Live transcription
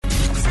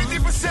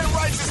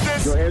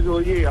righteousness. Yo,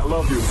 Angela Yee, I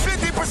love you.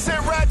 50%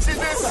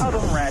 ratchetness. Tell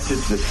them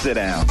ratchets to sit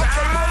down. Okay,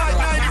 more like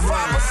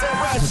 95%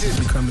 ratchet. This is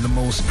becoming the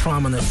most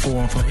prominent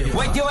form for hip-hop.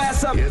 Wake your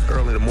ass up. It's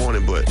early in the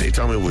morning, but they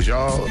told me it was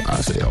y'all.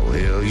 I say, oh,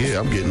 hell yeah,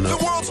 I'm getting The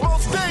up. world's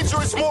most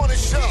dangerous morning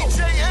show.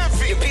 DJ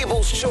Envy. Your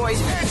people's choice.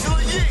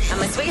 Angela Yee. I'm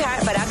a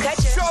sweetheart, but I'll cut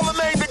you.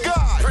 Charlamagne the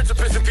God. Prince of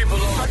pissing people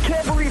off. I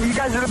can't believe you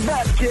guys are the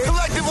best, kid.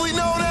 Collectively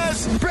known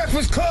as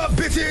Breakfast Club,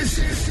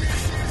 bitches.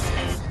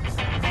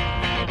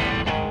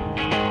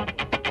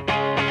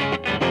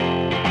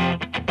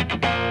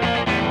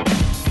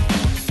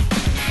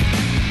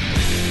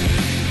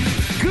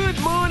 Good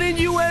morning,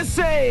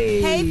 USA.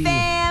 Hey,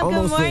 fam.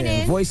 Almost Good morning.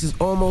 there. Voice is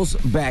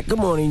almost back. Good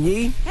morning,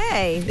 Yee.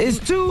 Hey. It's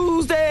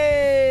Tuesday.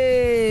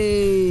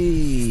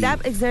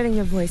 Stop exerting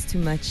your voice too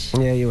much.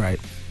 Yeah, you're right.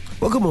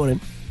 Well, good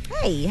morning.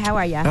 Hey, how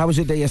are ya? How was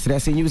your day yesterday? I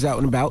seen you was out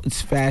and about.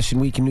 It's Fashion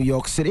Week in New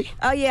York City.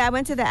 Oh, yeah, I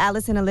went to the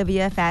Alice and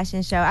Olivia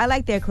fashion show. I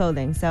like their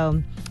clothing,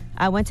 so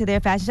I went to their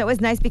fashion show. It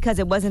was nice because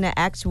it wasn't an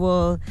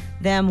actual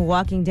them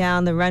walking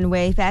down the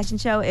runway fashion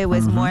show. It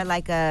was more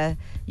like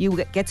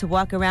you get to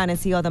walk around and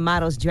see all the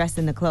models dressed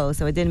in the clothes.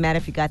 So it didn't matter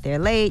if you got there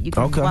late. You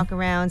can walk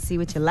around, see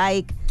what you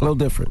like. A little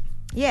different.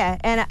 Yeah,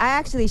 and I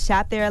actually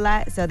shop there a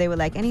lot. So they were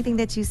like, anything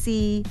that you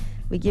see,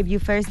 we give you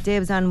first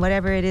dibs on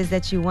whatever it is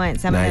that you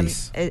want. Some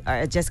Nice. of them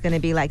are just going to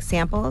be like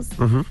samples.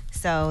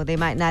 So they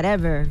might not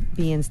ever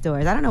be in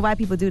stores. I don't know why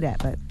people do that,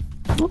 but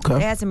they Okay.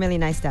 had some really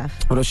nice stuff.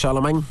 What up,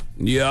 Charlamagne?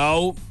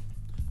 Yo.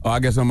 Oh, I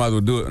guess I might as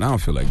well do it. I don't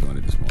feel like doing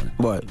it this morning.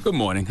 What? Good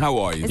morning. How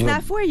are you? It's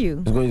not for you.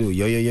 What's going to do?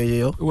 Yo, yo, yo, yo,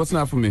 yo. What's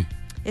not for me?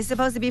 It's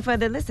supposed to be for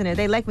the listener.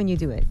 They like when you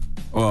do it.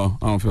 Well,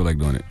 I don't feel like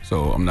doing it,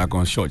 so I'm not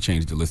going to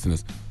shortchange the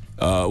listeners.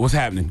 What's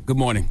happening? Good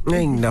morning.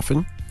 Ain't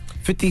nothing.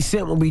 50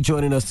 Cent will be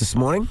joining us this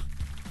morning.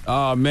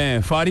 Oh,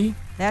 man. Fadi?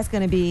 That's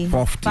going to be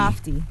Fofty.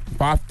 Fofty.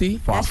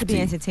 Fofty? That should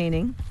be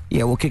entertaining.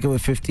 Yeah, we'll kick it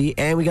with 50.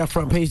 And we got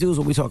front page news.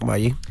 What we talking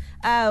about, Yee?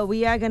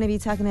 We are going to be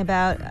talking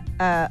about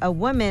a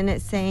woman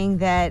saying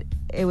that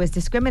it was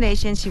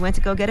discrimination. She went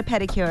to go get a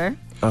pedicure,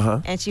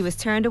 and she was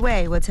turned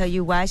away. We'll tell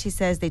you why she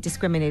says they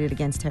discriminated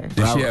against her.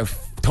 Did she have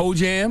toe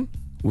jam?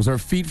 Was her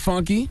feet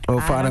funky? We'll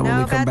I find don't out when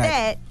know we come about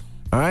back. that.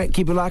 All right,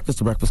 keep it locked. It's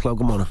the Breakfast Club.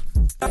 Good morning.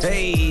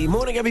 Hey,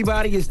 morning,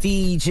 everybody. It's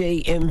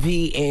DJ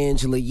MV,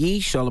 Angela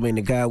Yee, Charlamagne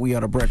the God. We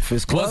are the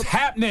Breakfast Club. What's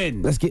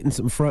happening? Let's get in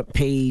some front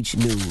page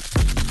news.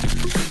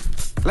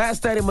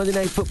 Last night in Monday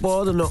Night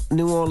Football, the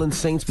New Orleans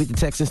Saints beat the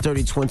Texans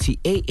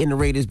 30-28, and the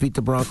Raiders beat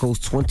the Broncos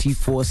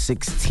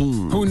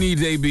 24-16. Who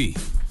needs AB?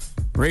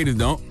 Raiders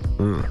don't.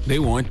 They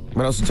won.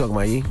 What else you talking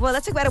about, Yee? Well,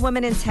 let's talk about a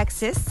woman in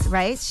Texas,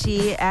 right?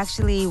 She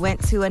actually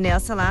went to a nail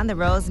salon, the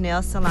Rose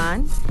Nail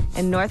Salon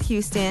in North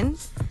Houston.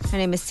 Her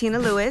name is Tina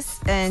Lewis,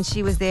 and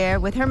she was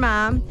there with her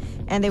mom,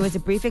 and there was a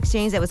brief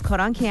exchange that was caught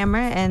on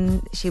camera,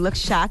 and she looked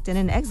shocked and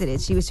then exited.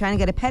 She was trying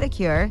to get a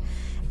pedicure,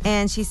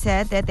 and she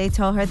said that they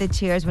told her the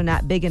chairs were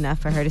not big enough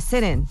for her to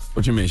sit in.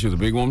 What you mean? She was a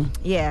big woman?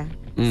 Yeah.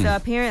 So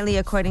apparently,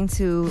 according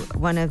to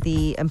one of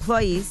the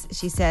employees,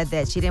 she said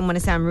that she didn't want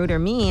to sound rude or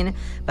mean,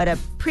 but a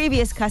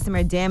previous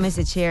customer damaged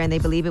the chair, and they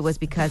believe it was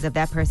because of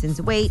that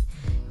person's weight.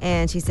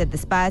 And she said the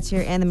spa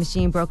chair and the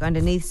machine broke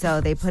underneath,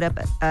 so they put up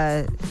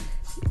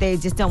they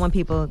just don't want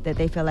people that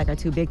they feel like are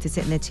too big to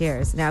sit in the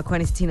chairs. Now,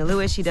 according to Tina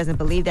Lewis, she doesn't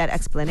believe that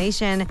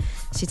explanation.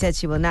 She said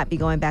she will not be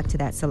going back to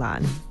that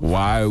salon.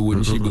 Why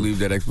wouldn't she believe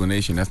that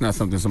explanation? That's not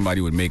something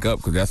somebody would make up,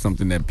 because that's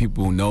something that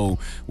people know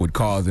would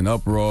cause an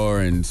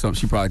uproar, and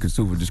she probably could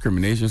sue for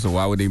discrimination, so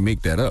why would they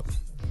make that up?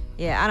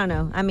 Yeah, I don't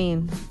know. I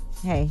mean,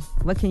 hey,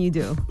 what can you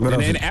do?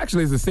 And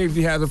actually, it's a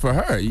safety hazard for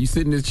her. You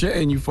sit in this chair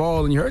and you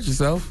fall and you hurt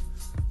yourself.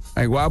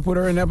 Like, why put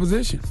her in that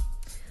position?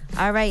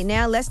 All right,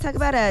 now let's talk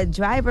about a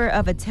driver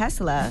of a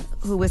Tesla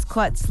who was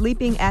caught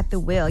sleeping at the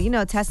wheel. You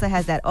know, Tesla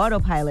has that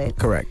autopilot.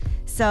 Correct.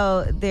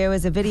 So there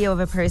was a video of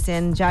a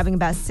person driving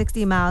about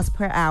 60 miles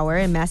per hour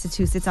in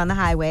Massachusetts on the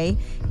highway,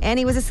 and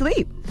he was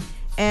asleep.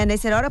 And they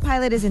said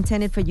autopilot is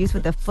intended for use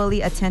with a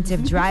fully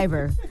attentive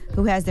driver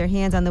who has their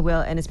hands on the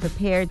wheel and is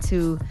prepared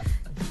to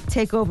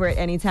take over at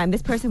any time.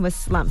 This person was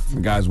slumped.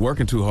 The guy's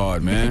working too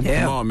hard, man.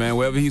 Yeah. Come on, man.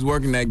 Wherever he's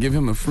working at, give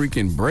him a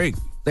freaking break.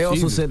 They also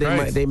Jesus said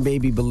Christ. they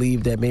maybe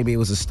believed that maybe it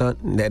was a stunt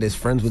and that his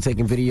friends were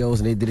taking videos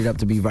and they did it up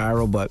to be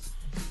viral. But,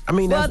 I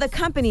mean, Well, the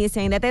company is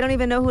saying that they don't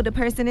even know who the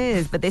person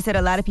is, but they said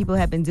a lot of people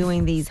have been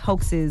doing these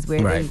hoaxes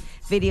where Right.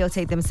 they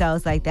videotape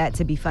themselves like that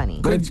to be funny.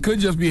 Could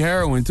just be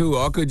heroin, too,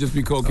 or it could just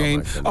be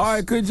cocaine. Oh, Or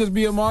it could just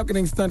be a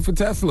marketing stunt for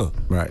Tesla.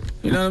 right.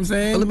 You know what I'm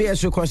saying? But let me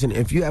ask you a question.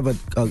 If you have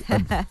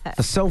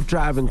a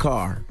self-driving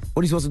car,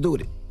 what are you supposed to do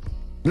with it?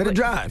 Let it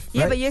drive.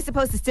 Yeah, right? but you're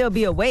supposed to still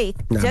be awake.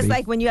 Nah, Just but-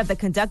 like when you have the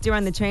conductor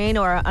on the train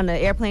or on the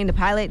airplane, the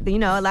pilot, you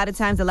know, a lot of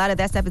times a lot of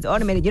that stuff is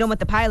automated. You don't want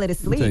the pilot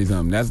Let me tell you asleep.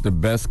 something. That's the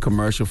best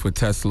commercial for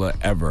Tesla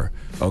ever,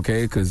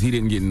 okay? Because he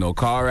didn't get in no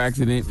car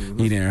accident.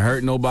 He didn't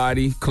hurt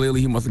nobody. Clearly,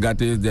 he must have got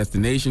to his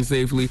destination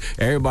safely.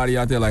 Everybody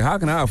out there like, how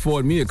can I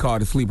afford me a car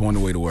to sleep on the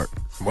way to work?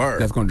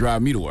 Word. That's going to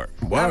drive me to work.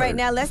 All right,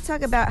 now let's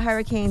talk about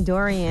Hurricane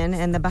Dorian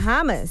and the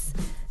Bahamas.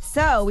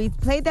 So we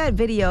played that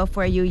video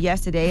for you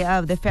yesterday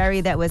of the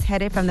ferry that was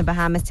headed from the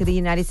Bahamas to the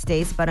United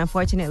States, but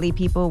unfortunately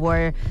people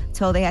were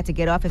told they had to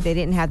get off if they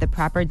didn't have the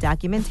proper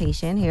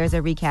documentation. Here's a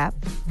recap.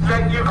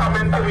 When you come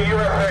into the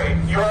USA,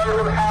 you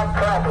will have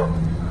problems.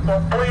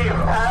 So please,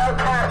 all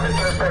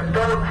passengers that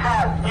don't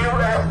have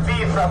U.S.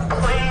 visa,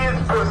 please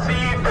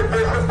proceed to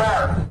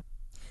disembark.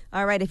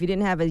 All right, if you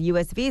didn't have a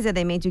U.S. visa,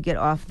 they made you get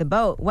off the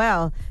boat.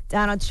 Well,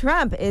 Donald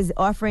Trump is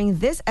offering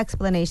this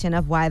explanation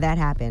of why that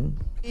happened.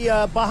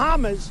 The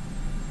Bahamas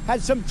had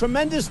some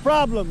tremendous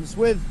problems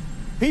with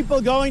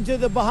people going to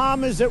the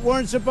Bahamas that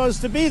weren't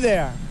supposed to be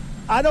there.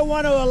 I don't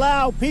want to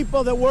allow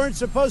people that weren't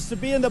supposed to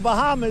be in the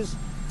Bahamas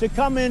to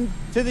come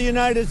into the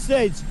United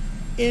States,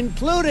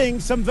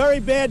 including some very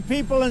bad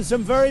people and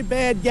some very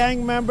bad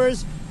gang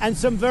members and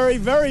some very,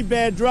 very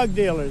bad drug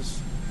dealers.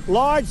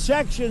 Large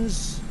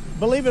sections,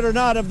 believe it or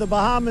not, of the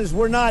Bahamas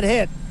were not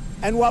hit.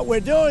 And what we're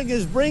doing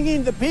is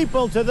bringing the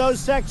people to those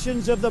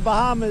sections of the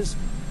Bahamas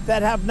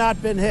that have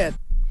not been hit.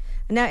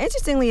 Now,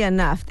 interestingly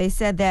enough, they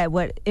said that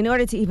in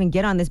order to even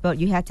get on this boat,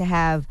 you had to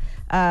have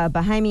a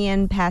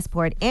Bahamian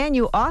passport, and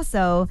you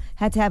also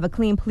had to have a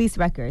clean police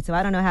record. So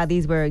I don't know how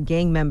these were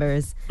gang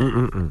members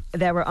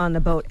that were on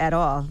the boat at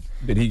all.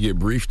 Did he get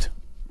briefed?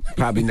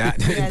 Probably not.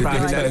 Probably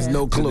not. There's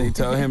no Did clue. they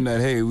tell him that,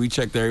 hey, we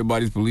checked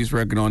everybody's police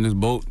record on this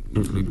boat?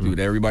 Did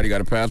everybody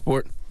got a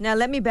passport? Now,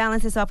 let me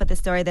balance this off with the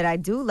story that I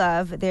do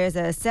love. There's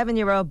a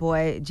 7-year-old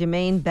boy,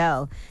 Jermaine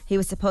Bell. He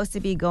was supposed to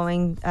be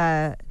going,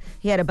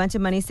 he had a bunch of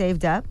money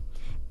saved up,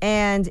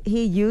 and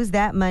he used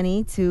that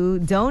money to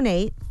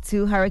donate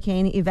to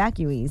hurricane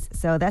evacuees.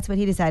 So that's what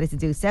he decided to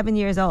do. 7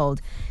 years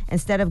old.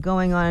 Instead of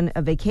going on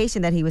a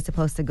vacation that he was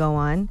supposed to go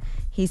on,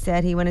 he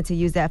said he wanted to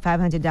use that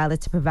 $500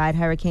 to provide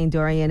Hurricane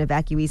Dorian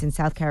evacuees in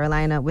South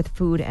Carolina with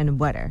food and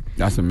water.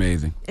 That's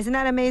amazing. Isn't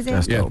that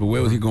amazing? Yeah, but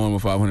where was he going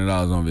with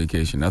 $500 on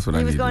vacation? That's what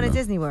I need to know. He was going to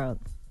Disney World.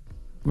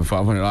 With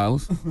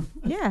 $500?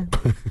 Yeah.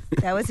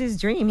 That was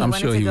his dream. He I'm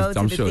wanted sure to he go was-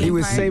 to I'm the sure theme He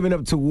was park. saving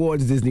up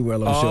towards Disney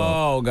World, I'm sure.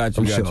 Oh, got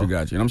you.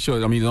 And I'm sure,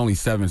 I mean, he's only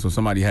 7, so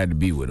somebody had to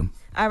be with him.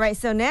 All right,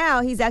 so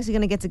now he's actually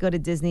going to get to go to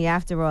Disney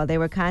after all. They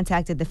were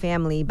contacted, the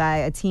family, by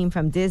a team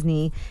from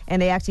Disney, and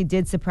they actually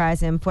did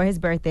surprise him for his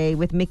birthday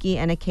with Mickey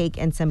and a cake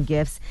and some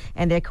gifts,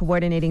 and they're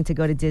coordinating to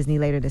go to Disney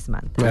later this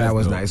month. Yeah, that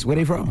was nice. Where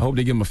they from? I hope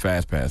they give him a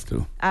fast pass,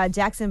 too.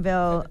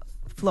 Jacksonville,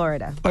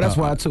 Florida. Oh, that's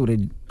why, too.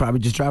 They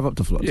probably just drive up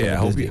to Florida. Yeah, I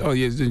hope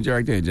it's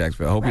right there in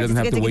Jacksonville. I hope he Right, doesn't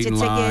so have you to wait get in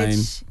your line.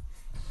 tickets.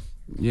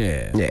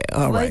 Yeah. Yeah,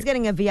 all Well, right. he's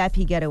getting a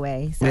VIP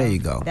getaway. So There you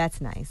go.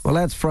 That's nice. Well,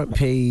 that's front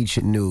page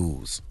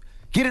news.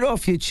 Get it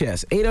off your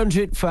chest.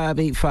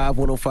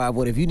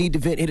 800-585-1051. If you need to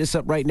vent, hit us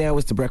up right now.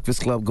 It's The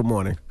Breakfast Club. Good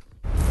morning.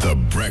 The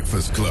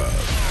Breakfast Club.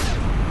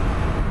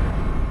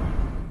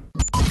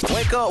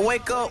 Wake up,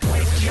 wake up.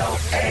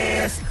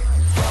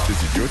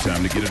 This is your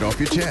time to get it off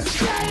your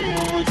chest.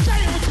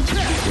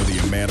 Whether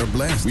you're mad or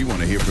blessed, we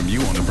want to hear from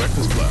you on The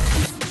Breakfast Club.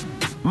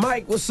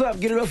 Mike, what's up?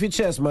 Get it off your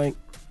chest, Mike.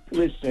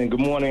 Listen, good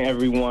morning,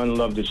 everyone.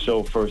 Love the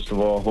show, first of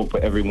all. Hope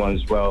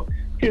everyone's well.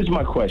 Here's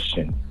my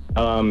question.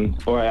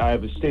 Or I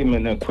have a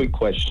statement and a quick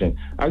question.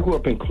 I grew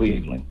up in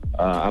Cleveland.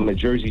 I'm a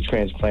Jersey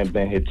transplant,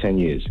 been here 10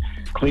 years.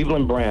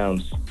 Cleveland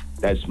Browns,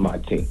 that's my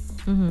team.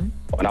 Mm-hmm.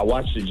 When I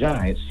watch the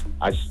Giants,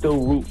 I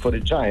still root for the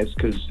Giants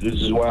because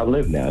this is where I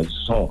live now. This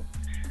is home.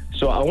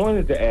 So I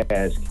wanted to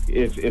ask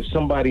if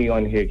somebody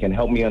on here can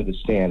help me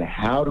understand,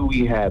 how do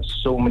we have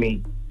so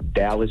many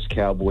Dallas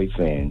Cowboy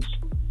fans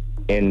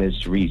in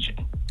this region?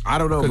 I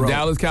don't know, bro.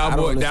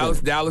 Because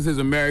Dallas is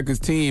America's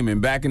team,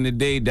 and back in the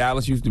day,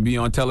 Dallas used to be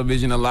on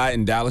television a lot,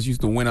 and Dallas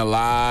used to win a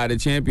lot of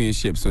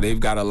championships. So they've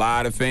got a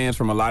lot of fans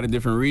from a lot of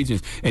different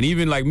regions. And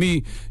even like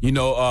me, you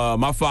know,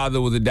 my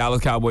father was a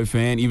Dallas Cowboy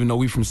fan, even though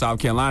we from South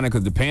Carolina,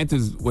 because the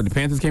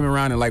Panthers came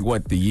around in the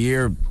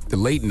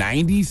late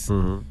 90s.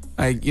 Mm-hmm.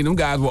 Like, you know, them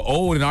guys were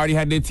old and already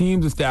had their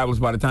teams established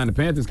by the time the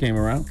Panthers came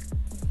around.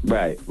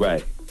 Right.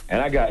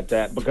 And I got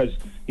that because,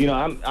 you know,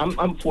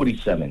 I'm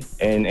 47,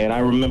 and I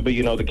remember,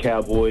 you know, the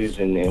Cowboys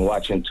and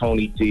watching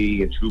Tony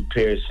D and Drew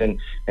Pearson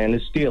and the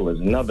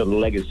Steelers, another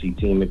legacy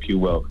team, if you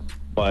will.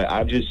 But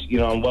I've just, you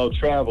know, I'm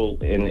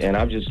well-traveled, and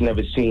I've just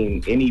never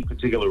seen any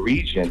particular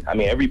region. I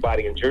mean,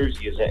 everybody in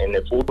Jersey is in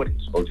their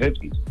 40s or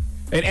 50s.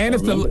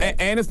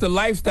 And it's the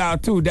lifestyle,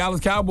 too. Dallas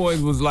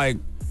Cowboys was like,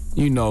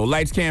 you know,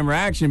 lights, camera,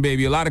 action,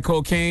 baby. A lot of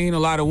cocaine, a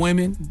lot of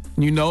women,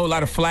 you know, a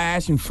lot of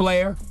flash and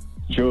flair.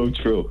 True.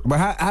 But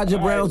how'd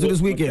your Browns do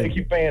this weekend? Thank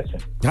you for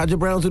answering. How'd your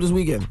Browns do this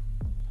weekend?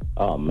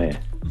 Oh, man.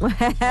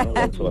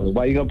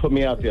 Why you going to put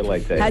me out there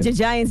like that? How'd your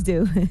Giants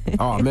do?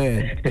 Oh,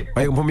 man.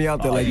 Why you gonna put me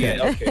out there like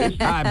that? Okay.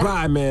 All right,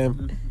 bye,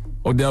 man.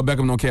 Odell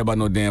Beckham don't care about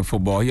no damn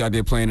football. He out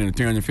there playing in a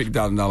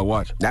 $350,000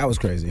 watch. That was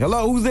crazy.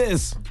 Hello, who's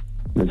this?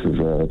 This is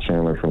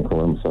Chandler from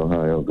Columbus,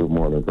 Ohio. Good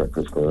morning,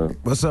 Breakfast Club.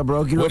 What's up,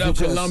 bro? Get What off up,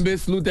 your chest.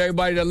 Columbus? Salute to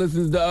everybody that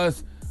listens to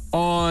us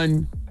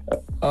on,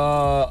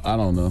 I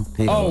don't know.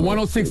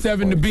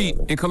 106.7 The Beat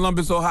in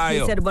Columbus,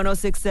 Ohio. He said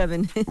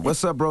 106.7.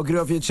 What's up, bro? Get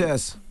off your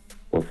chest.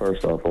 Well,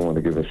 first off, I want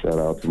to give a shout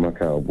out to my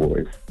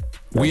Cowboys.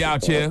 We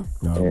out here.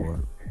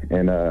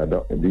 And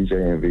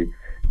DJ Envy,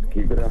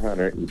 keep it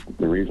 100.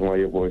 The reason why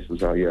your voice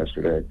was out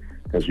yesterday,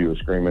 because you were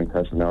screaming,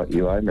 cussing out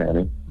Eli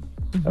Manning.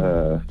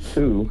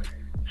 2,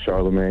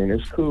 Charlamagne,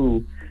 it's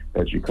cool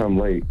that you come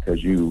late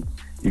because you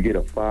get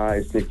a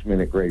 5-6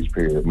 minute grace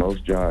period.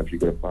 Most jobs, you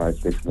get a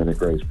 5-6 minute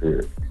grace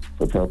period.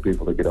 So tell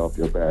people to get off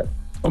your back.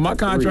 Well, my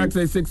contract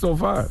says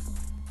 6:05.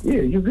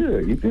 Yeah, you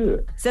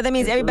good. So that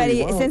means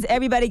since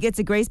everybody gets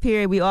a grace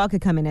period, we all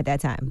could come in at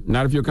that time.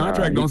 Not if your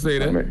contract don't say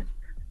that.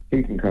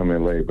 He can come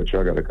in late, but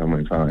y'all got to come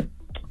in time.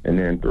 And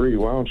then 3,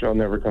 why don't y'all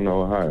never come to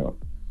Ohio?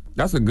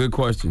 That's a good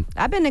question.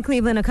 I've been to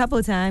Cleveland a couple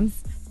of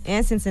times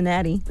and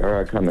Cincinnati. Y'all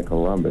got to come to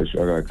Columbus.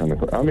 Y'all got to come to.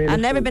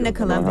 I've never been to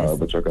Columbus. Ohio,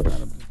 but y'all got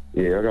to.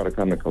 Yeah, y'all got to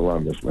come to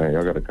Columbus, man.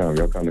 Y'all got to come.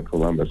 Y'all come to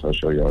Columbus. I'll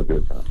show y'all a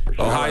good time.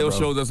 Sure. Ohio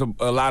shows us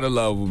a lot of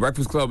love.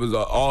 Breakfast Club is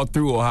all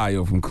through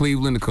Ohio, from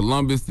Cleveland to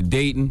Columbus to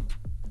Dayton.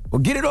 Well,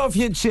 get it off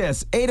your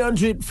chest.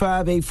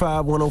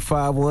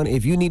 800-585-1051.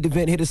 If you need to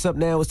vent, hit us up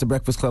now. It's The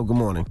Breakfast Club. Good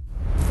morning.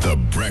 The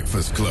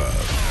Breakfast Club.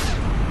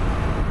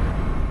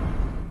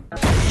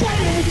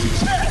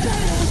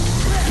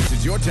 This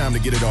is your time to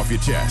get it off your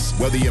chest,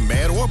 whether you're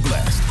mad or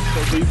blessed.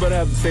 So you better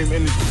have the same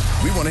energy.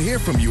 We want to hear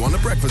from you on The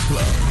Breakfast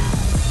Club.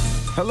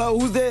 Hello,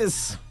 who's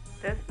this?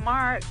 This is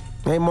Mark.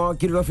 Hey, Mark,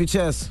 get it off your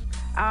chest.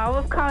 I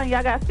was calling.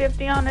 Y'all got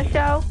 50 on the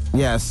show?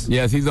 Yes.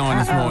 Yes, he's on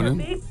this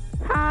morning.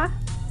 Huh?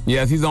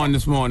 Yes, he's on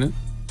this morning.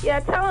 Yeah,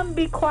 tell him to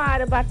be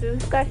quiet about the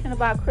discussion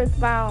about Chris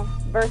Brown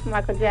versus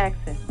Michael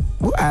Jackson.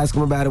 We'll ask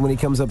him about it when he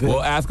comes up here.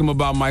 We'll ask him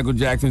about Michael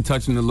Jackson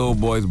touching the little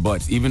boys'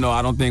 butts, even though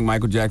I don't think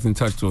Michael Jackson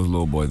touched those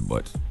little boys'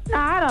 butts. No,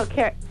 I don't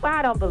care. Well,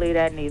 I don't believe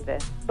that neither.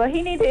 But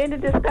he needs to end the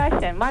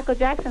discussion. Michael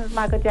Jackson is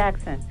Michael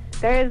Jackson.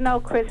 There is no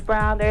Chris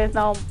Brown. There is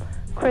no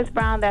Chris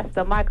Brown that's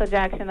the Michael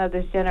Jackson of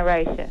this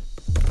generation.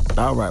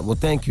 All right, well,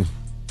 thank you.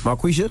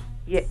 Marquisha?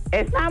 Yeah,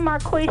 it's not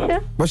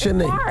Marquisha. What's your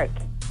name? Mark.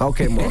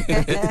 Okay, Mark. All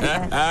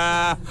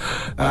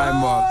right,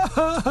 Mark.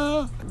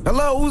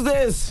 Hello, who's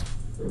this?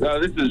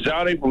 This is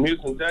Johnny from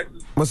Houston,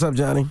 Texas. What's up,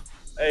 Johnny?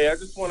 Hey, I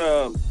just want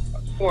to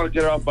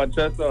get it off my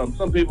chest.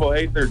 Some people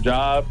hate their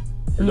job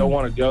or don't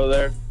want to go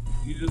there.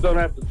 You just don't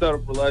have to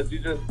settle for less. You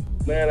just,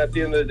 man, at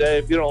the end of the day,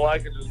 if you don't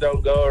like it, just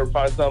don't go or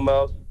find something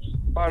else.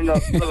 Find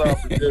another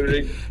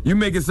opportunity. You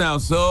make it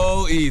sound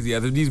so easy,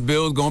 as if these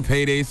bills gonna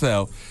pay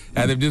themselves,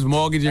 as if this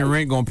mortgage and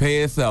rent gonna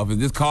pay itself, if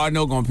this car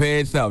note gonna pay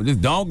itself. Just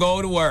don't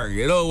go to work.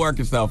 It'll work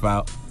itself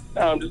out.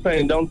 No, I'm just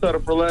saying, don't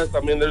settle for less. I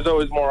mean, there's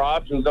always more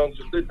options. Don't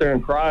just sit there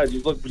and cry.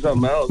 Just look for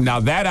something else. Now,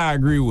 that I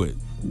agree with.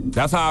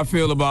 That's how I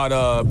feel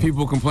about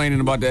people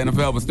complaining about the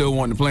NFL but still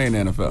wanting to play in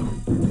the NFL.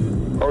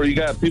 Or you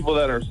got people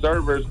that are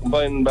servers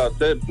complaining about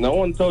tips. No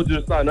one told you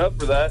to sign up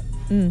for that.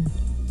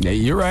 Yeah,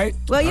 you're right.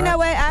 Well, you know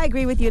what? I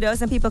agree with you, though.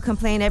 Some people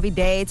complain every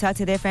day, talk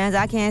to their friends.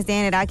 I can't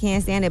stand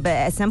it. But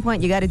at some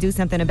point, you got to do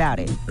something about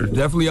it. There's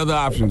definitely other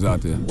options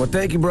out there. Well,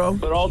 thank you, bro.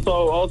 But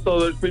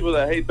also there's people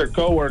that hate their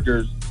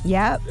coworkers.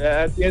 Yep.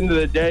 At the end of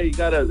the day, you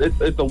gotta.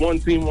 It's a one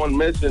team, one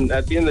mission.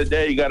 At the end of the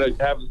day, you gotta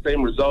have the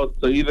same results.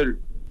 So either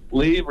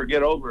leave or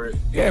get over it.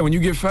 Yeah, when you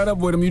get fed up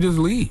with them, you just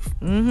leave.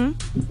 Mm-hmm.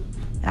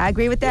 I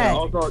agree with that. Yeah,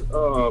 also,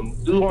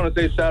 do want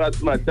to say shout out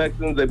to my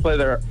Texans. They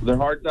played their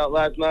hearts out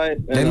last night.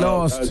 And, they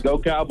lost. Go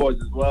Cowboys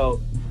as well.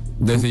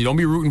 Listen, you don't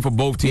be rooting for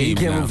both teams. You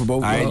can't now. root for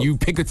both. All right, you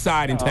pick a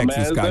side in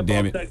Texas,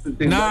 goddammit.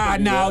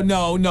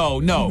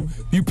 No.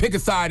 You pick a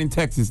side in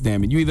Texas,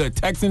 damn it. You either a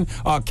Texan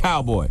or a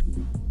Cowboy.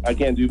 I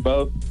can't do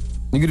both.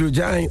 You can do the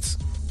Giants.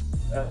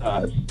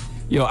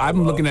 Yo,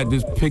 I'm looking at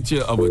this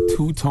picture of a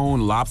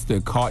two-tone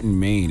lobster caught in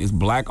Maine. It's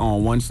black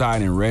on one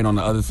side and red on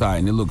the other side,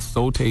 and it looks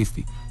so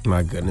tasty.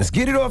 My goodness.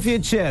 Get it off your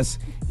chest.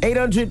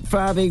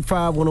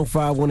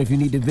 800-585-1051 if you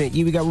need to vent.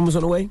 We got rumors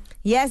on the way?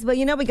 Yes, but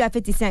you know we got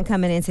 50 Cent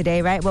coming in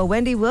today, right? Well,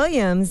 Wendy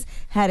Williams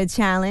had a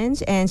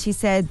challenge, and she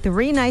said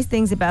 3 nice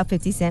things about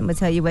 50 Cent. We'll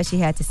tell you what she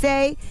had to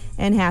say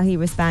and how he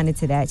responded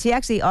to that. She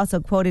actually also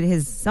quoted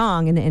his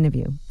song in the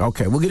interview.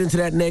 Okay, we'll get into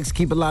that next.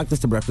 Keep it locked. It's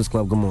The Breakfast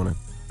Club. Good morning.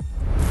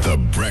 The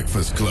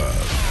Breakfast Club.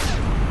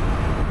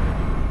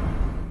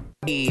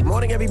 Good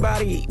morning,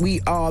 everybody.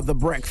 We are The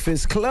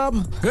Breakfast Club.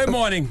 Good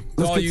morning.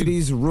 Let's all get you to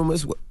these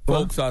rumors.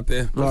 folks out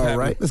there. All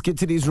right, let's get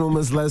to these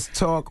rumors. Let's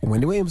talk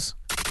Wendy Williams.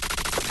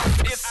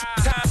 It's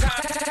time.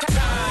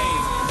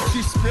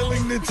 She's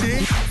spilling the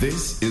tea.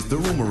 This is The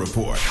Rumor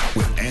Report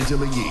with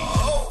Angela Yee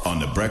on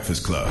The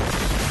Breakfast Club.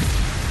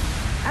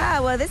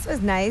 Well, this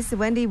was nice.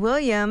 Wendy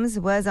Williams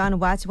was on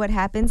Watch What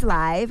Happens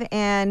Live,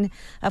 and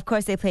of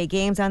course they play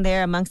games on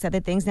there, amongst other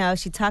things. Now,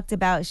 she talked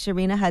about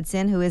Sharina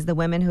Hudson, who is the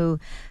woman who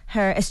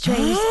her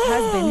estranged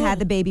husband had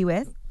the baby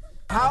with.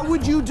 How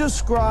would you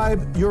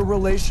describe your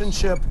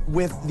relationship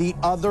with the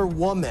other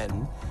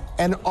woman,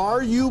 and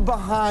are you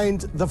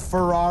behind the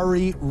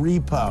Ferrari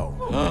repo?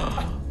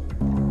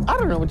 I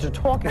don't know what you're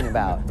talking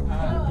about.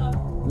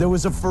 There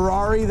was a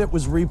Ferrari that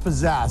was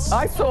repossessed.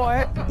 I saw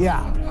it.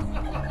 Yeah.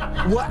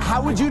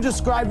 How would you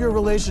describe your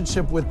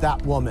relationship with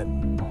that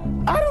woman?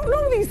 I don't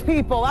know these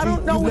people. I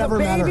don't know the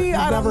baby.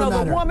 I don't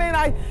know the woman.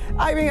 I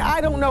mean,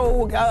 I don't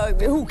know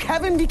who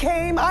Kevin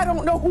became. I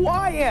don't know who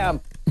I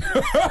am.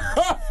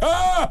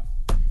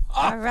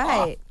 All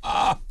right.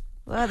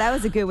 Well, that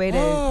was a good way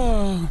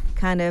to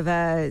kind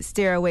of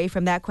steer away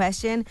from that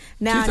question.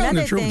 Now, She's telling the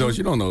another truth, thing, though.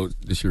 She don't know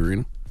the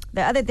Sharina.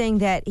 the other thing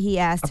that he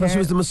asked I her. thought she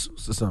was the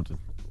masseuse or something.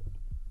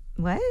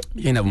 What?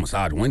 You ain't never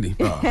massaged Wendy.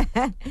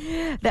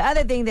 The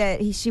other thing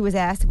that she was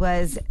asked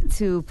was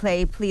to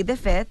play Plead the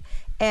Fifth,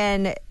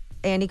 and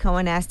Andy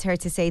Cohen asked her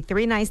to say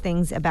 3 nice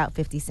things about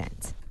 50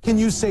 Cent. Can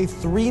you say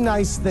 3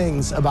 nice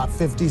things about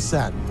 50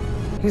 Cent?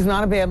 He's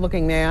not a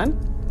bad-looking man.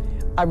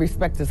 I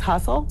respect his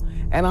hustle.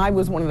 And I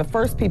was one of the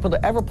first people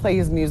to ever play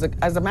his music.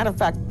 As a matter of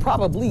fact,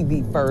 probably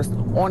the first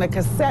on a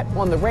cassette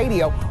on the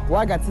radio, where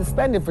I got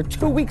suspended for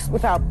 2 weeks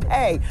without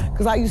pay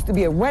because I used to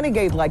be a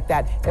renegade like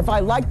that. If I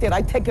liked it,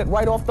 I'd take it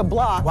right off the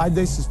block. Why'd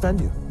they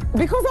suspend you?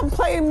 Because I'm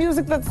playing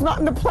music that's not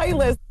in the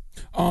playlist.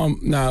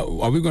 Now,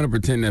 are we going to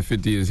pretend that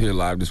 50 is here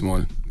live this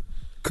morning?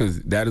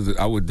 Because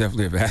I would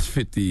definitely have asked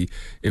 50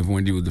 if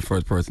Wendy was the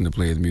first person to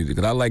play his music.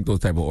 Because I like those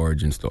type of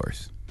origin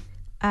stories.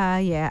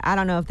 Yeah, I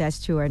don't know if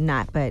that's true or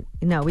not, but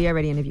no, we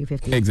already interviewed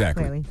 50.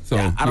 Exactly. Clearly. So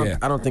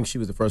I don't think she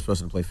was the first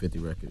person to play 50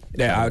 record.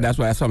 Yeah, that's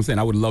what I'm saying.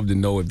 I would love to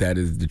know if that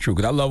is the truth.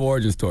 Because I love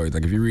origin stories.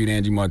 Like if you read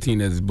Angie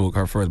Martinez's book,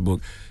 her first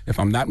book, if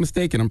I'm not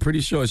mistaken, I'm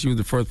pretty sure she was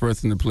the first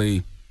person to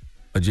play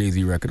a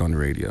Jay-Z record on the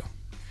radio.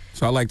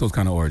 So I like those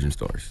kind of origin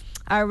stories.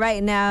 All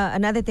right, now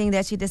another thing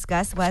that she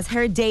discussed was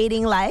her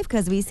dating life,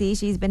 because we see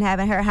she's been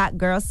having her hot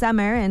girl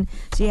summer, and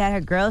she had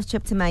her girls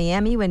trip to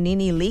Miami with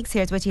Nene Leakes.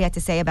 Here's what she had to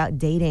say about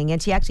dating,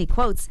 and she actually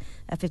quotes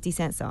a 50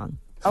 Cent song.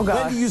 Oh,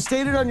 God. Wendy, you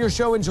stated on your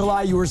show in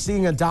July you were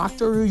seeing a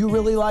doctor who you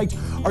really liked.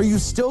 Are you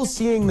still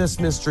seeing this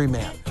mystery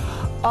man?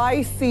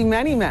 I see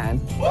many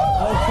men.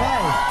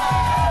 Okay.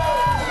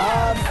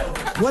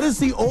 What is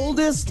the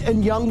oldest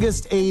and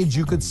youngest age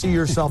you could see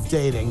yourself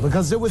dating?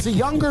 Because it was a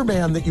younger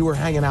man that you were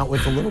hanging out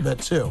with a little bit,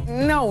 too.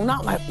 No,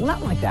 not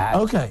like that.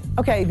 Okay.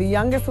 Okay, the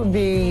youngest would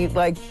be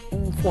like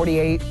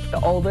 48, the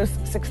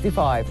oldest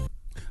 65.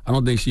 I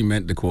don't think she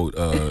meant to quote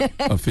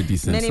a 50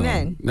 Cent Many song.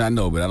 men. I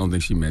know, but I don't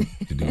think she meant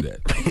to do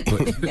that.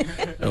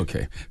 But,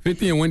 okay.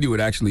 50 and Wendy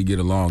would actually get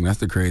along. That's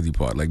the crazy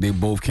part. Like, they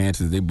both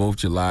cancers. They both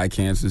July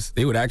cancers.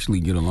 They would actually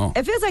get along.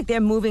 It feels like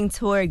they're moving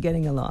toward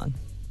getting along.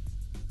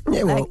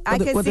 Yeah, well, I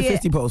could what the see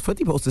 50 post?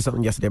 50 posted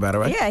something yesterday about it,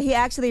 right? Yeah, he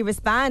actually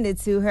responded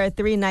to her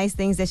 3 nice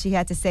things that she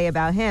had to say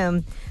about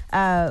him,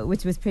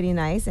 which was pretty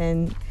nice.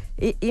 And,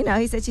 you know,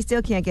 he said she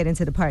still can't get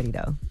into the party,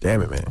 though.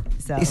 Damn it, man.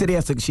 So, he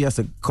said she has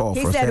to call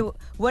He first. said,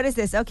 what is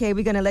this? Okay,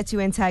 we're going to let you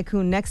in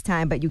Tycoon next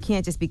time, but you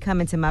can't just be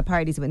coming to my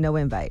parties with no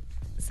invite.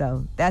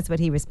 So that's what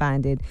he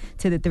responded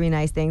to the 3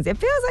 nice things. It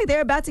feels like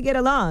they're about to get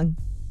along.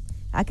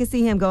 I could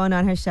see him going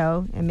on her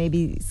show and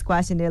maybe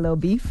squashing their little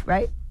beef,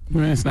 right?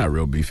 Man, it's not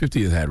real beef.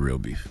 50 has had real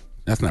beef.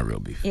 That's not real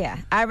beef. Yeah.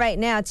 All right.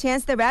 Now,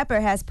 Chance the Rapper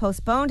has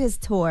postponed his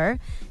tour,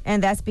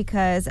 and that's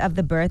because of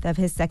the birth of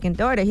his second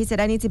daughter. He said,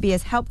 I need to be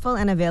as helpful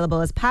and available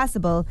as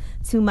possible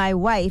to my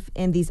wife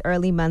in these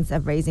early months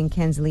of raising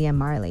Kensley and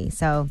Marley.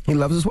 So he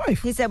loves his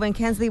wife. He said, when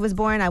Kensley was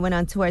born, I went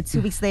on tour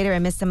 2 weeks later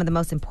and missed some of the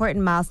most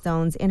important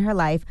milestones in her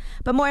life.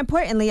 But more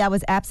importantly, I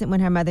was absent when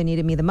her mother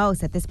needed me the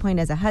most. At this point,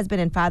 as a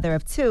husband and father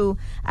of 2,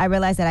 I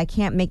realized that I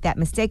can't make that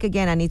mistake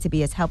again. I need to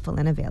be as helpful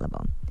and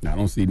available. I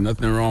don't see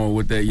nothing wrong with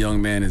what that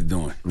young man is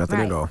doing.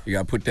 Nothing at all. You got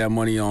to put that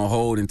money on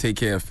hold and take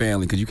care of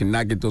family because you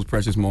cannot get those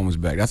precious moments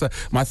back.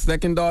 My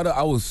second daughter,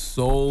 I was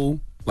so,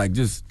 like,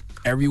 just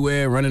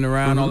everywhere, running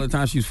around all the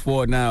time. She's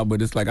 4 now,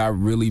 but it's like I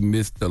really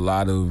missed a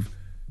lot of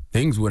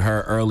things with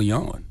her early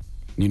on,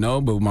 you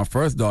know? But with my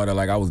first daughter,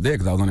 like, I was there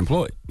because I was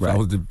unemployed. So I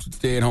was the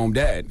stay-at-home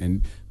dad.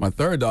 And my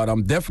third daughter,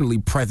 I'm definitely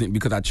present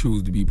because I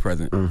choose to be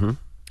present.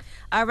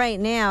 All right,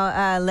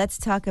 now let's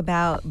talk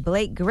about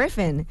Blake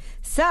Griffin.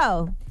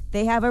 So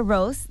they have a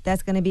roast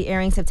that's going to be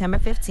airing September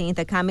 15th,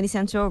 a Comedy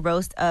Central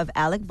roast of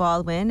Alec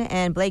Baldwin,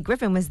 and Blake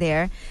Griffin was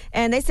there.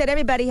 And they said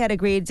everybody had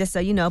agreed, just so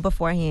you know,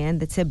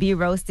 beforehand, to be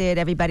roasted,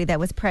 everybody that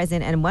was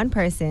present. And one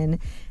person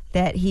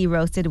that he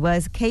roasted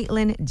was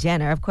Caitlyn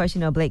Jenner. Of course,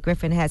 you know, Blake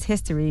Griffin has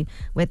history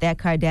with that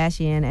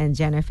Kardashian and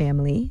Jenner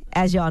family,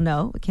 as y'all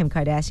know, Kim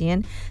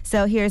Kardashian.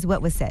 So here's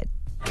what was said.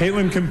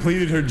 Caitlyn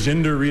completed her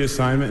gender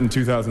reassignment in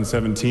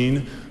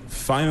 2017,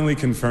 finally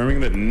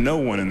confirming that no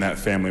one in that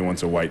family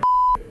wants a white.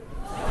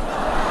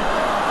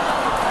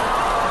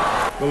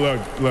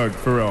 Look,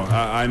 for real,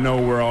 I know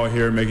we're all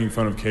here making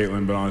fun of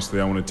Caitlyn, but honestly,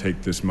 I want to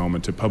take this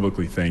moment to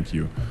publicly thank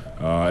you.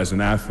 As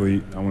an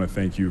athlete, I want to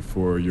thank you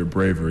for your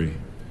bravery.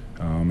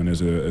 And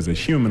as a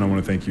human, I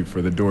want to thank you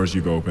for the doors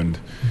you've opened.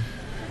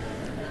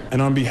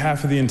 And on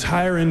behalf of the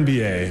entire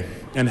NBA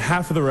and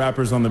half of the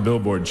rappers on the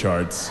Billboard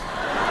charts,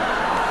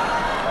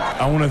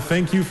 I want to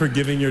thank you for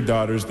giving your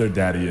daughters their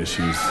daddy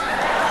issues.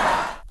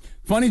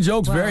 Funny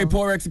jokes, very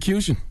poor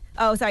execution.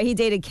 Oh, sorry, he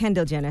dated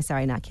Kendall Jenner.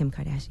 Sorry, not Kim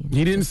Kardashian.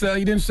 He didn't sell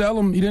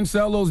them. He didn't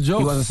sell those jokes.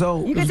 He wasn't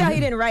sold. You could tell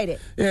he didn't write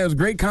it. Yeah, it was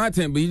great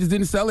content, but he just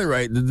didn't sell it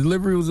right. The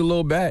delivery was a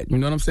little bad. You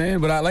know what I'm saying?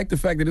 But I like the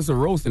fact that it's a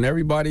roast and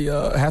everybody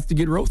has to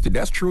get roasted.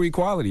 That's true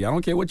equality. I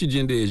don't care what your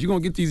gender is. You're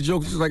going to get these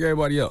jokes just like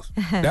everybody else.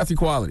 That's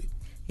equality.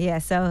 Yeah,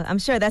 so I'm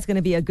sure that's going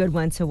to be a good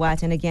one to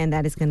watch. And again,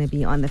 that is going to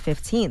be on the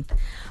 15th.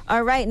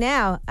 All right,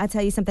 now, I'll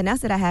tell you something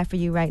else that I have for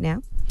you right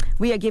now.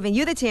 we are giving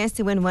you the chance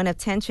to win one of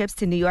 10 trips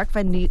to New York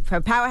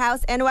for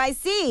Powerhouse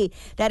NYC.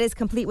 That is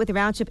complete with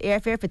round-trip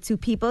airfare for 2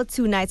 people,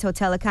 2 nights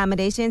hotel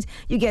accommodations.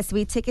 You get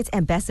sweet tickets,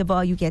 and best of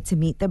all, you get to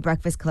meet the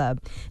Breakfast Club.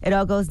 It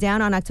all goes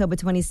down on October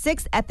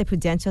 26th at the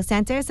Prudential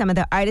Center. Some of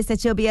the artists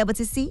that you'll be able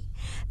to see: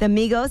 the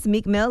Migos,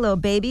 Meek Mill, Lil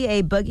Baby,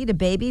 A Boogie, The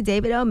Baby,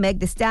 David O, Meg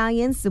Thee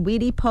Stallion,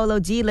 Saweetie, Polo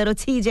G, Little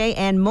TJ,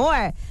 and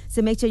more.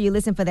 So make sure you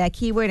listen for that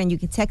keyword, and you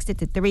can text it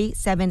to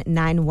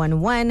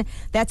 37911.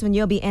 That's when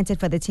you'll be entered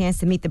for the chance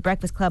to meet the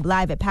Breakfast Club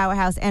live at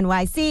Powerhouse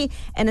NYC,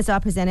 and it's all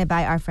presented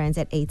by our friends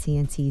at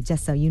AT&T,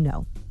 just so you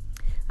know.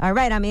 All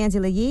right, I'm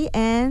Angela Yee,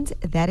 and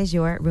that is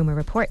your Rumor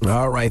Report.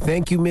 All right,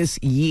 thank you, Miss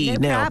Yee.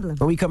 No now, problem.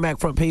 when we come back,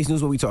 Front Page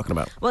News, what are we talking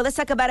about? Well, let's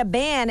talk about a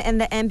ban in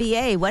the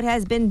NBA. What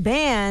has been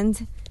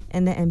banned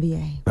in the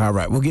NBA? All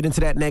right, we'll get into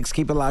that next.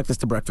 Keep it locked. It's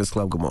the Breakfast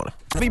Club. Good morning.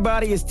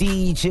 Everybody, it's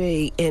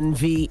DJ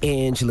NV,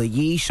 Angela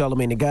Yee,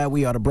 Charlamagne the Guy.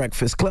 We are the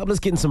Breakfast Club. Let's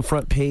get in some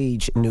Front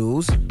Page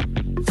News.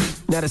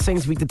 Now, the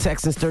Saints beat the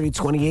Texans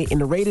 30-28,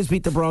 and the Raiders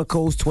beat the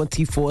Broncos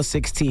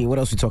 24-16. What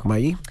else we talking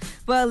about, Yee?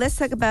 Well, let's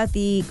talk about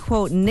the,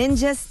 quote,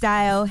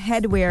 ninja-style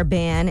headwear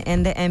ban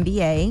in the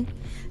NBA.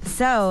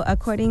 So,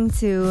 according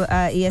to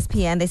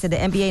ESPN, they said the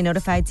NBA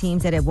notified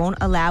teams that it won't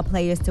allow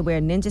players to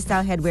wear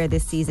ninja-style headwear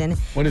this season.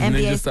 What is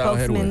NBA ninja-style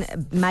spokesman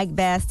headwear? Mike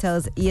Bass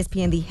tells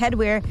ESPN the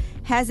headwear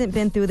hasn't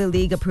been through the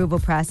league approval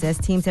process.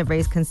 Teams have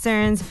raised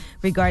concerns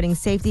regarding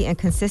safety and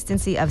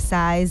consistency of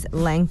size,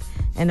 length,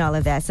 and all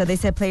of that. So they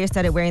said players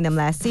started wearing them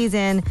last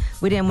season.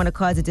 We didn't want to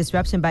cause a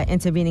disruption by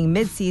intervening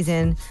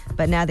mid-season,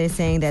 but now they're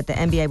saying that the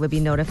NBA would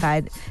be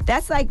notified.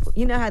 That's like,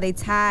 you know how they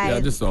tie... Yeah,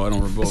 I just saw it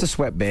on Revolt. It's a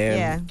sweatband.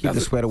 Yeah. Keep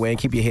the sweat away and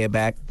keep your hair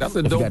back. That's a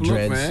if you dope got look,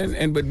 dreads.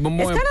 man. But It's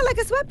more, kind of like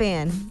a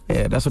sweatband.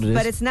 Yeah, that's what it is.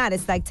 But it's not.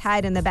 It's like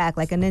tied in the back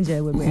like a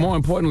ninja would wear. more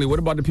importantly, what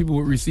about the people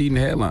with receding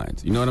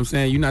hairlines? You know what I'm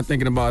saying? You're not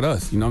thinking about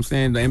us. You know what I'm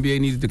saying? The NBA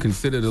needs to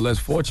consider the less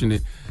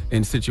fortunate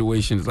in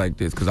situations like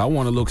this, because I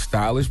want to look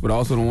stylish, but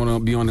also don't want to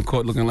be on the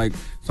court looking like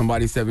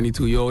somebody's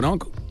 72-year-old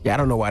uncle. Yeah, I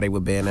don't know why they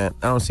would ban that.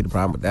 I don't see the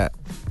problem with that.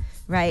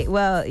 Right.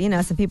 Well, you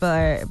know, some people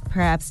are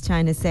perhaps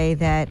trying to say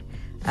that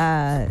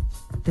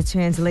the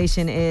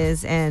translation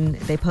is, and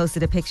they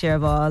posted a picture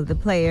of all the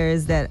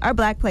players that are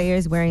black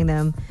players wearing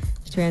them.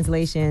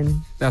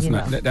 Translation. That's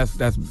not. That's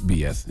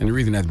BS. And the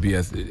reason that's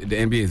BS, the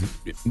NBA is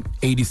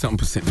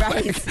 80-something%.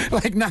 Right.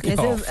 Like knock it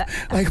There's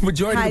off. Like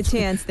majority. High of the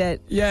chance that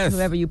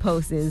whoever you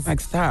post is. Like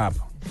stop.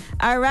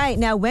 All right.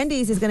 Now,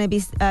 Wendy's is going to be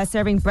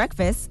serving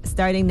breakfast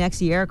starting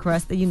next year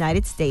across the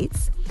United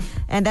States.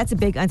 And that's a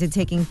big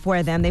undertaking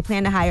for them. They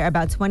plan to hire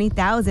about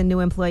 20,000 new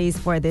employees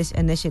for this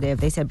initiative.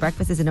 They said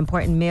breakfast is an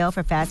important meal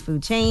for fast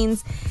food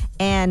chains,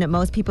 and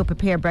most people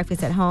prepare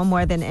breakfast at home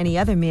more than any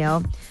other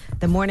meal.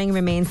 The morning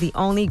remains the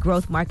only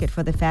growth market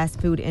for the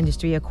fast food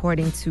industry,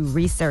 according to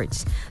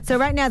research. So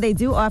right now they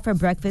do offer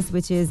breakfast,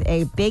 which is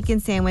a bacon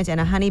sandwich and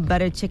a honey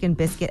buttered chicken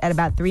biscuit at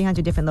about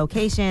 300 different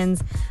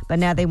locations. But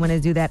now they want to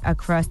do that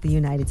across the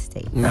United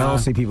States. I don't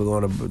see people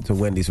going to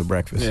Wendy's for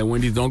breakfast. Yeah,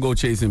 Wendy's, don't go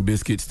chasing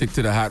biscuits. Stick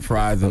to the hot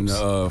fries and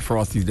the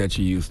Frosties that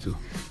you used to.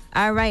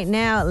 All right,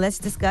 now let's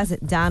discuss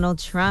Donald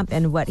Trump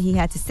and what he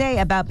had to say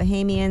about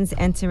Bahamians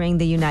entering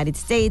the United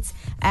States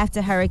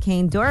after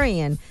Hurricane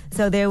Dorian.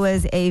 So there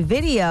was a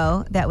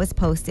video that was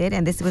posted,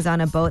 and this was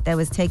on a boat that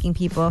was taking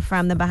people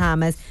from the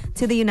Bahamas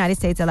to the United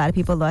States. A lot of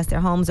people lost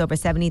their homes. Over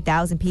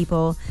 70,000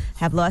 people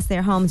have lost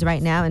their homes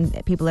right now,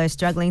 and people are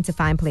struggling to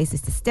find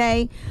places to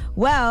stay.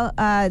 Well,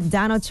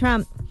 Donald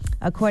Trump,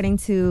 according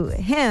to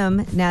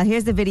him, now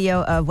here's the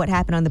video of what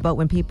happened on the boat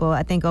when people,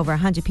 I think over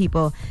 100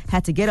 people,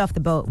 had to get off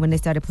the boat when they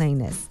started playing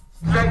this.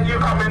 When you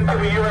come into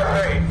the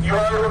USA, you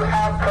will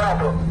have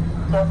problems.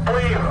 So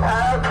please,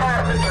 all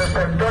passengers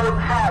that don't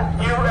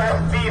have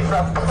U.S.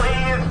 visa,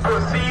 please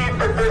proceed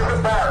to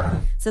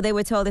disembark. So they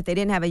were told if they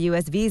didn't have a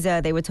U.S.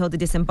 visa, they were told to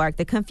disembark.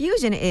 The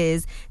confusion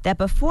is that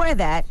before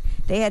that,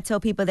 they had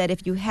told people that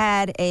if you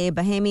had a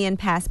Bahamian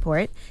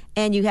passport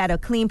and you had a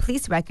clean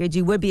police record,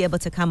 you would be able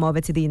to come over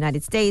to the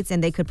United States,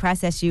 and they could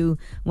process you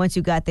once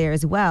you got there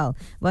as well.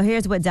 Well,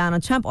 here's what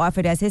Donald Trump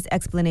offered as his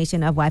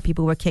explanation of why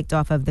people were kicked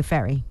off of the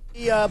ferry.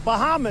 The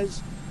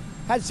Bahamas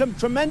had some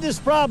tremendous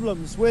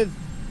problems with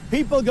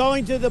people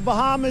going to the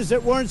Bahamas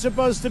that weren't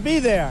supposed to be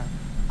there.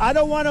 I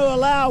don't want to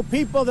allow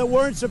people that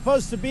weren't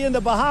supposed to be in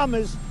the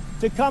Bahamas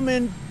to come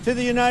into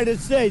the United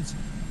States,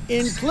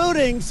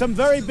 including some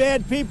very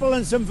bad people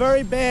and some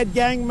very bad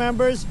gang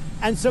members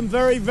and some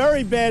very,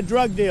 very bad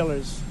drug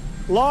dealers.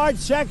 Large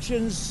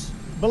sections,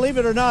 believe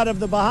it or not, of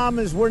the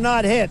Bahamas were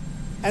not hit.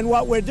 And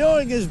what we're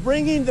doing is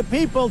bringing the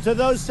people to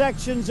those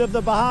sections of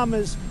the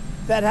Bahamas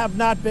that have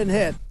not been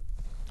hit.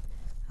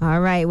 All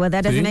right. Well,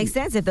 that doesn't make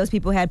sense if those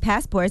people had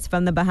passports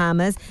from the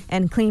Bahamas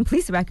and clean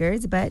police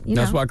records, but, you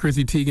know. That's why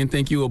Chrissy Teigen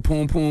think you a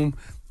poom poom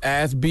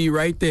ass B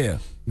right there,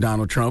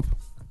 Donald Trump.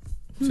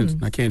 Since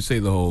I can't say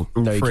the whole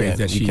phrase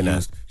that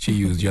she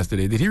used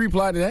yesterday. Did he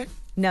reply to that?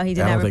 No, he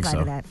did not reply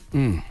to that.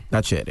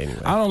 Not yet,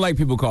 anyway. I don't like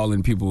people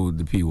calling people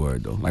the P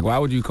word, though. Like, why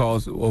would you call,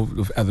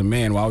 as a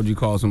man, why would you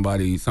call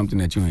somebody something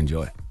that you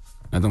enjoy?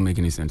 That don't make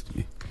any sense to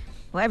me.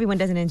 Well, everyone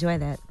doesn't enjoy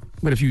that.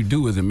 But if you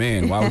do as a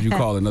man, why would you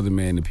call another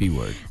man the P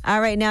word?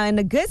 All right, now in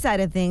the good side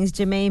of things,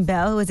 Jermaine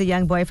Bell, who is a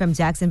young boy from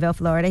Jacksonville,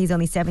 Florida, he's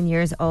only 7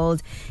 years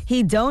old.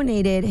 He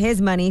donated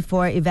his money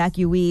for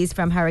evacuees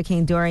from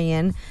Hurricane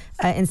Dorian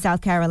in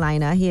South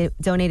Carolina. He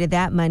donated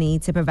that money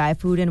to provide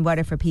food and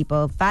water for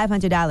people,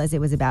 $500 it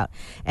was about.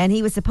 And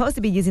he was supposed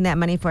to be using that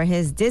money for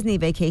his Disney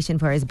vacation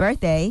for his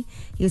birthday.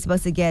 He was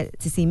supposed to get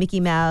to see Mickey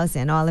Mouse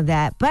and all of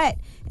that, but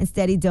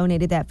instead he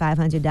donated that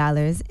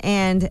 $500.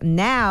 And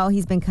now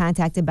he's been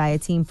contacted by a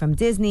team from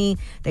Disney.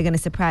 They're going to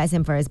surprise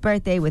him for his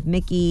birthday with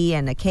Mickey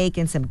and a cake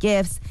and some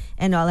gifts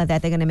and all of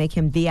that. They're going to make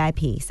him VIP.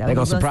 So They're he will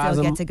gonna surprise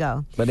still him, get to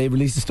go. But they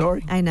released the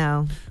story? I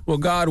know. Well,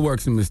 God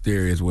works in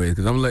mysterious ways,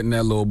 because I'm letting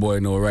that little boy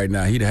know right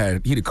now he'd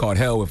have caught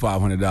hell with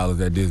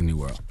 $500 at Disney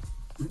World.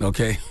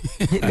 Okay?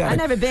 I've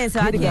never been, so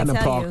I can't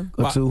tell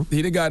you.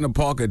 He'd have gotten a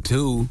park or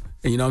two,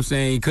 and you know what I'm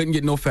saying? He couldn't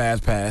get no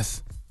fast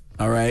pass.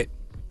 All right?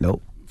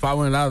 Nope.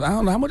 $500. I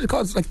don't know how much it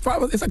costs. It's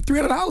like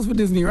 $300 for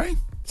Disney, right?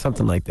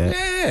 Something like that.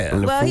 Yeah.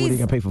 And the Well, food, he's- he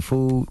got to pay for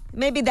food.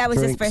 Maybe that was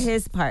just for Drinks.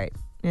 his part.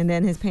 And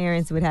then his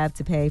parents would have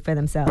to pay for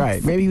themselves.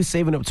 Right. Maybe he was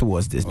saving up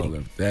towards Disney. Well,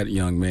 if that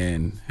young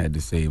man had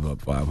to save up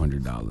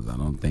 $500, I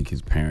don't think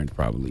his parents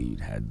probably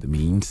had the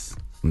means.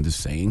 I'm just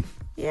saying.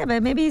 Yeah,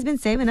 but maybe he's been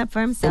saving up for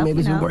himself. And maybe you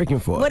he's been know. working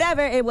for it.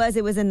 Whatever it was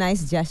a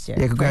nice gesture.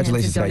 Yeah,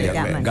 congratulations for him to that donate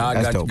young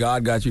man. money.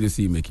 God got you to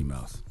see Mickey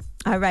Mouse.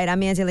 All right,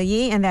 I'm Angela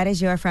Yee, and that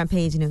is your front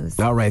page news.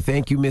 All right.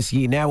 Thank you, Miss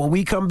Yee. Now, when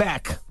we come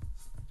back,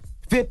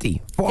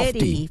 50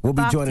 will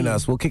be joining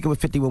us. We'll kick it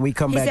with 50 when we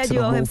come He back said to you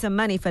the owe him room. some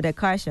money for the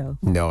car show.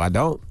 No, I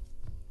don't.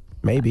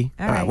 Maybe.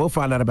 All All right, right. we'll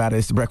find out about it.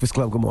 It's the Breakfast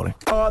Club. Good morning.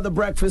 The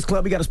Breakfast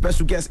Club. We got a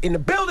special guest in the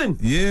building.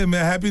 Yeah,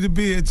 man. Happy to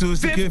be here, too.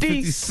 It's the kid 50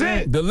 50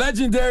 Cent. The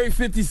legendary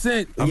 50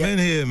 Cent. I'm in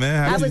here,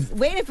 man. I was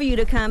waiting for you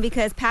to come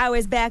because Power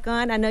is back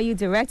on. I know you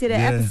directed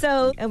an Yeah.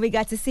 episode, and we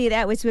got to see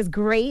that, which was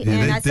great. Yeah,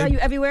 and they- I saw they- you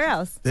everywhere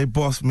else. They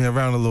bossed me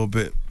around a little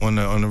bit on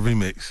the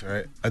remix,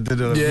 right? I did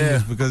a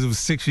remix because it was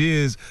 6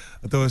 years.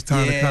 I thought it was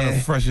time to kind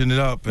of freshen it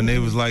up, and they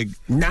was like,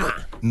 Nah,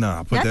 put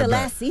Not that the back.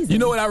 last season. You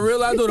know what I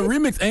realized, though? The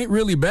remix ain't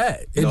really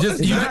bad. It No,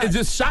 just it's not. it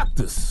just shocked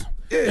us.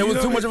 Yeah, it you was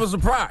know, too much of a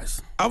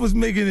surprise. I was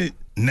making it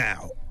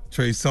now.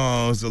 Trey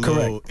Songz, a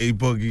little A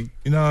Boogie.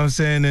 You know what I'm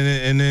saying?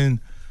 And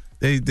then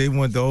they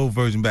want the old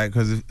version back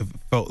because it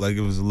felt like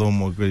it was a little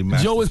more gritty.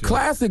 Joe is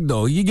classic,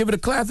 though. You give it a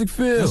classic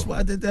feel. That's why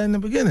I did that in the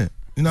beginning.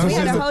 You know We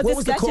what I'm had saying? a whole What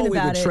was the discussion call with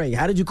about it. Trey?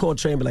 How did you call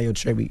Trey and be like, yo,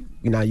 Trey,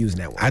 you're not using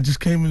that one? I just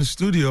came in the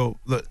studio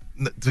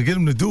to get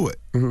him to do it.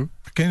 Mm-hmm.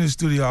 I came to the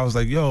studio. I was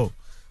like, "Yo,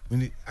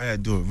 I gotta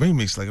do a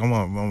remix. Like, I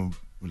want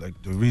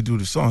like to redo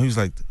the song." He was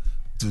like,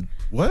 "Dude,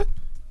 what?"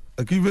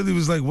 Like, he really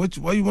was like, "What?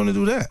 Why you want to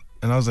do that?"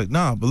 And I was like,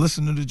 "Nah, but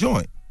listen to the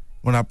joint."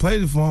 When I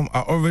played it for him,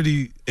 A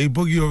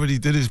Boogie already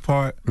did his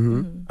part.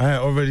 I had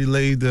already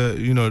laid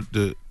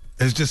the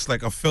it's just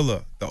like a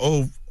filler. The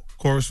old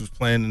chorus was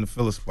playing in the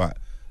filler spot,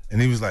 and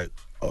he was like,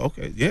 "Oh,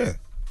 okay, yeah,"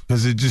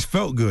 because it just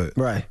felt good,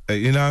 right? Like,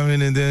 you know what I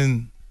mean? And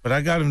then. But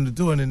I got him to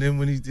do it, and then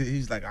when he did,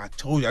 he's like, "I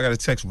told you." I got a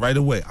text right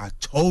away. "I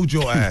told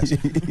your ass.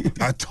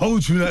 I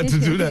told you not to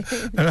do that."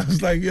 And I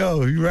was like,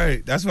 "Yo, you're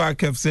right." That's why I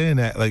kept saying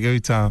that, like, every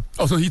time.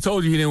 Oh, so he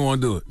told you he didn't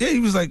want to do it? Yeah, he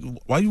was like,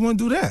 "Why you want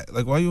to do that?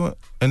 Like, why you want?"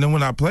 And then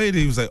when I played it,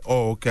 he was like,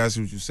 "Oh, okay, I see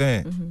what you're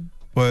saying."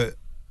 But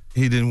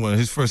he didn't want.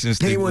 His first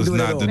instinct was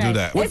not to do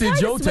that. What did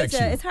Joe It's text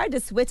you? It's hard to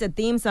switch a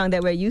theme song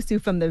that we're used to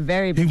from the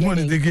very He beginning.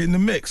 wanted to get in the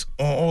mix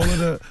on all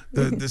of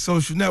the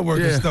social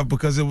network and stuff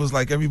because it was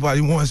like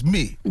everybody wants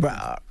me.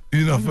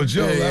 You know, for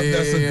Joe,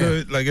 that's a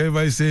good, like,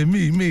 everybody saying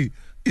me.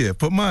 Yeah,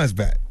 put mine's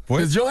back. Boy.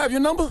 Does Joe have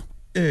your number?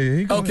 Yeah,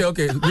 he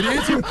Okay. Did he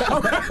hit you?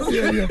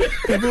 yeah.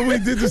 But we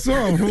did the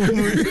song.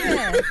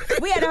 Yeah.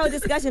 We had a whole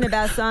discussion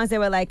about songs that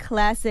were like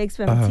classics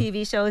from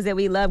TV shows that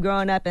we loved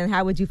growing up, and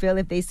how would you feel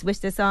if they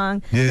switched a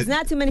song? Yeah. Because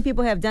not too many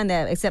people have done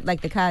that, except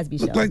like the Cosby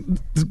Show. Like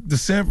the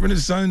Sanford and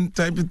Son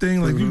type of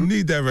thing. Like, you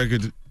need that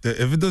record.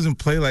 If it doesn't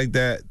play like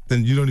that,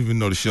 then you don't even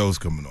know the show's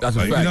coming on. That's a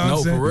like, fact. You know what No,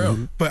 I'm saying? for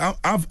real. But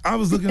I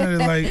was looking at it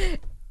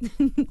like,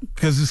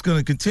 because it's going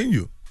to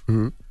continue.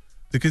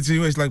 The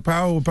continuation, like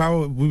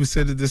Power, we would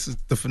say that this is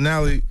the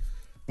finale.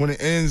 When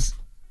it ends,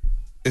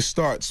 it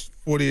starts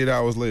 48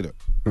 hours later.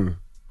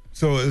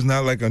 So it's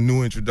not like a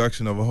new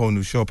introduction of a whole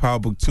new show. Power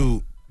Book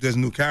 2, there's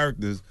new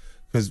characters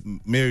because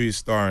Mary is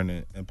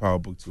starring in Power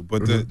Book 2.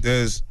 But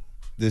there's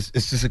this.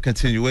 It's just a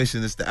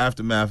continuation. It's the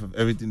aftermath of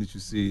everything that you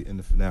see in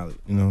the finale.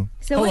 You know.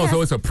 Hold on,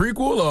 so it's a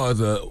prequel or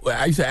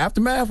is you say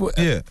aftermath?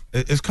 Yeah,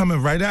 it's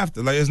coming right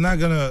after. Like, it's not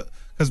gonna.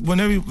 Because when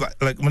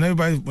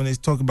they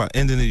talk about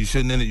ending it, you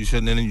shouldn't end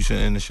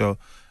the show.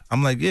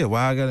 I'm like, yeah,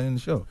 why I gotta end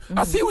the show?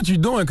 I see what you're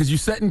doing because you're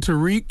setting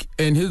Tariq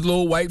and his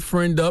little white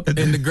friend up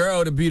and the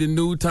girl to be the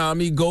new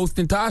Tommy, Ghost,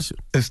 and Tasha.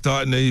 It's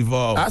starting to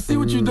evolve. I see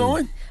what you're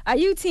doing. Are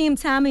you Team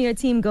Tommy or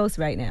Team Ghost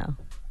right now?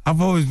 I've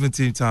always been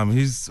Team Tommy.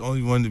 He's the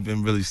only one that's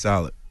been really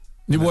solid.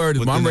 Your word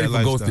is, I'm ready for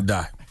Within that Ghost to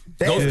die.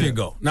 Ghost can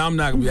go. Now I'm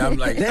not gonna be. I'm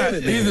like,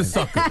 he's a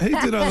sucker. He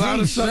did a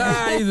lot of sucker.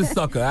 Nah, he's a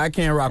sucker. I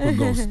can't rock with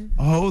Ghost.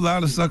 A whole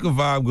lot of sucker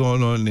vibe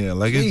going on there.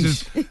 Like,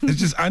 it's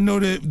just. I know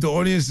that the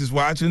audience is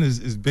watching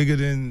is bigger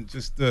than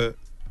just the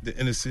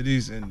inner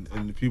cities and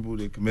the people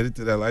that committed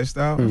to that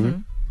lifestyle.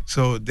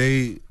 So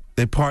they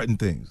they parting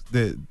things.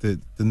 The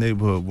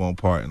neighborhood won't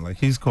parting. Like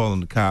he's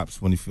calling the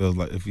cops when he feels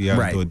like if he has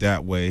to do it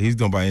that way, he's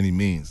doing by any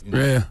means. You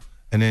know? Yeah.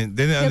 And then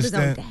they didn't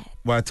understand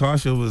why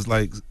Tasha was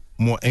like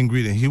more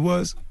angry than he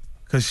was,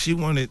 because she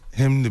wanted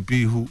him to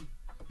be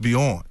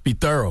be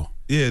thorough.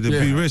 Yeah, to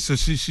be rich. So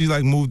she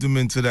like moved him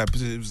into that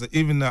position. It was like,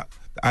 even the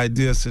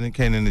idea of sending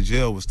Kane into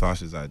jail was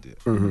Tasha's idea.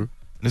 Mm-hmm. And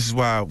this is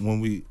why when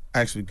we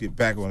actually get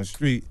back on the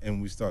street and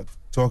we start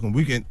talking,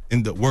 we can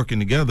end up working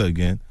together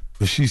again,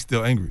 but she's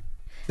still angry.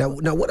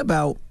 Now what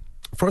about,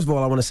 first of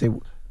all, I want to say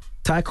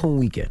Tycoon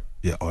Weekend.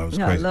 Yeah, that was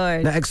crazy.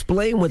 Lord. Now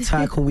explain what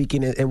Tycoon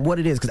Weekend is and what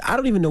it is, because I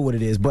don't even know what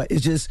it is, but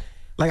it's just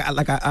like I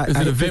it's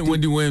an event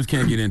Wendy Williams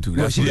can't get into.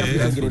 That's she what definitely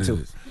can't get it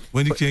into. is.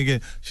 Wendy can't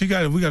get.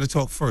 We got to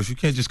talk first. You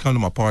can't just come to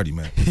my party,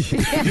 man. You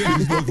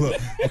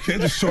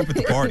can't just show up at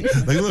the party.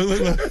 Like,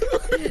 look.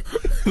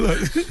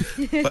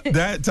 But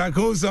that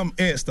Tycoon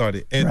something Ant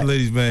started. Ant the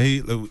ladies,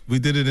 man. We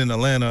did it in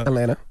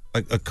Atlanta,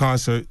 like a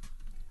concert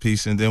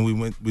piece, and then we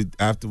went.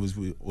 Afterwards,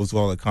 we was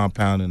all at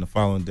Compound, and the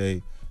following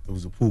day it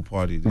was a pool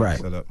party that we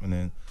set up, and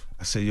then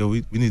I said, yo,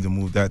 we need to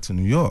move that to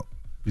New York.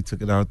 We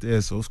took it out there,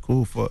 so it's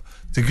cool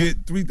to get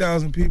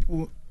 3,000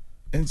 people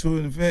into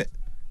an event.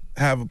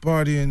 Have a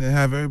party and then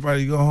have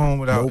everybody go home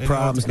without no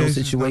problems, no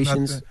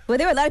situations. Well,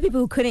 there were a lot of people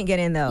who couldn't get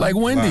in though. Like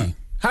Wendy. Right.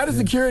 How does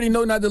security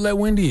know not to let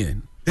Wendy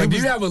in? Like, do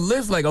you have a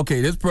list like,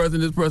 okay, this person,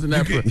 that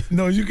person?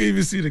 No, you can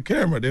even see the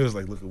camera. They was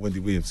like, look at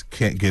Wendy Williams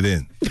can't get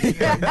in. You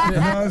know what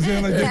I'm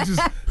saying?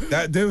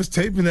 Like they was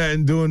taping that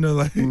and doing the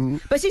like.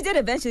 But she did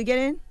eventually get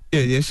in.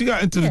 Yeah, she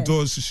got into the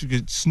door so she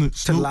could Snoop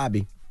to the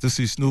lobby to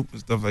see Snoop and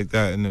stuff like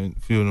that, and then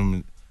feel them.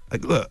 And,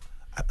 like, look,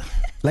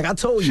 like I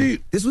told you,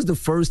 this was the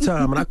first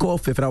time, and I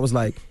called Fifth, and I was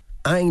like,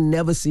 I ain't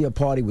never see a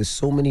party with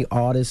so many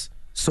artists,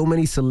 so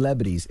many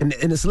celebrities, and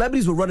the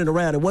celebrities were running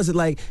around. It wasn't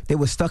like they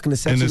were stuck in the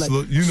section. And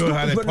like, you know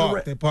how they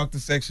park? They park the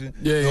section.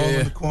 They're all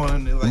in the corner.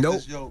 And they're like,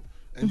 this, yo.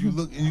 And you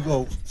look and you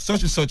go,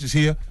 such and such is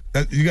here.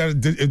 You got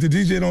if the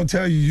DJ don't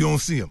tell you, you don't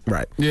see him.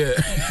 Right. Yeah.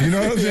 You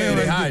know what I'm saying?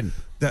 They hiding.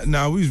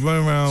 Now we was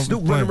running around.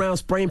 Snoop running around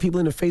spraying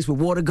people in the face with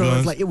water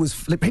guns. Like it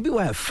was, like people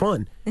had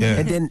fun. Yeah.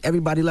 And then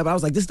everybody left. I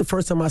was like, this is the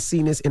first time I've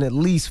seen this in at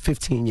least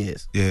 15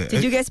 years. Yeah.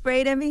 Did you get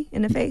sprayed, Envy,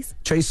 in the face?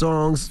 Trey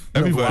Songz.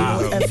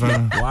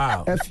 Everybody.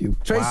 Wow. F you.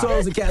 Trey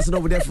Songz and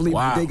Casanova definitely,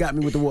 they got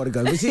me with the water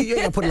gun. But see, you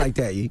ain't got to put it like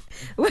that, Yee.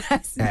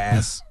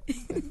 Ass.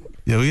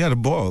 Yeah, we had a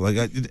ball.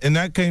 And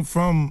that came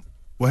from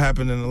what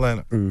happened in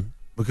Atlanta.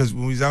 Because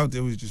when we was out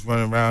there, we was just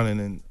running around and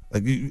then,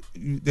 like, they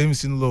even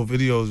seen the little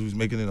videos we was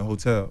making in a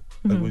hotel.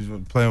 Like, we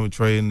was playing with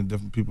Trey and the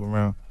different people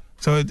around.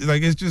 So,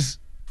 it's just,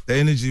 the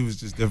energy was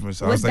just different.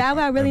 So was I was Bow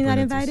Wow really not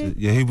invited?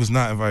 Yeah, he was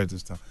not invited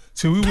this time.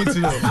 So we went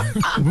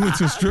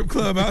to a strip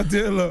club out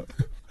there, look.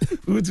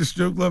 We went to a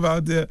strip club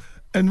out there,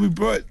 and we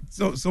brought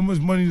so much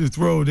money to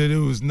throw that it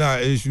was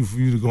not an issue for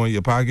you to go in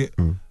your pocket.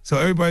 So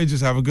everybody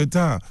just have a good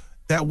time.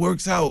 That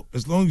works out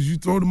as long as you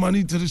throw the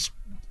money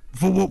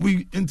for what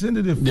we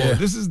intended it for. Yeah.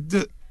 This is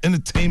the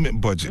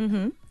entertainment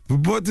budget. We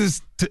bought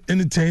this to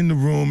entertain the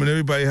room and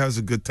everybody has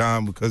a good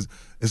time because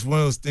it's one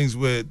of those things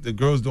where the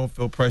girls don't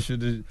feel pressure.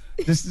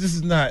 This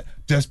is not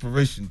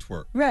desperation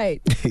twerk.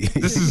 Right.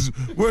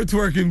 We're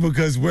twerking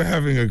because we're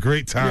having a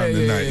great time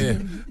tonight. Yeah.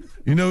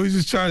 You know, we're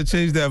just trying to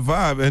change that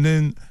vibe. And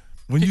then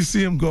when you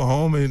see them go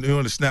home and they're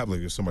on the snap,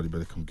 like, somebody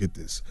better come get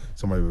this.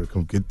 Somebody better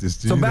come get this.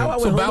 So Bow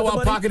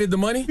Wow pocketed the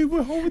money? He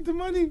went home with the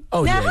money.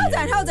 Oh, now,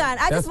 hold on.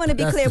 I just want to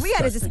be clear. We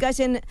had a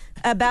discussion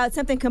about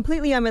something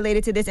completely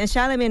unrelated to this, and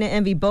Charlamagne and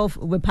Envy both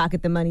would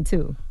pocket the money,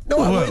 too. No,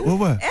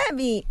 what?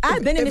 Envy,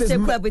 I've been in the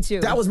strip club with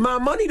you. That was my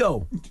money,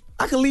 though.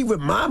 I can leave with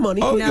my money.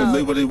 Oh, you can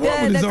leave what he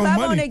want with his own money. The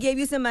club owner gave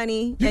you some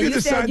money, you and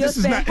you said you'll this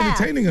is not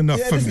entertaining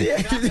enough for me.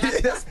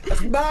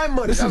 That's my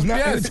money. This is not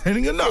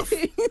entertaining enough.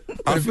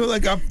 I feel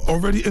like I've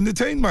already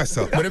entertained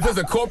myself. But if there's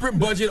a corporate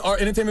budget or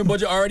entertainment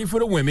budget already for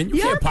the women,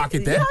 you can't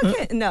pocket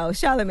that. No,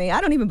 Charlamagne, I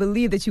don't even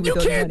believe that you would.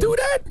 You can't do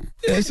that.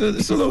 Yeah, it's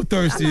a little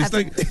thirsty.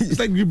 It's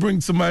like you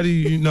bring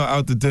somebody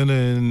out to dinner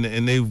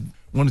and they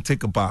want to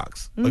take a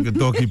box, like a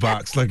doggy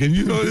box, and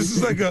this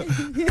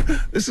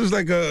is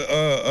like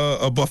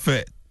a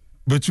buffet.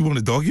 But you want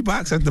a doggy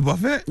box at the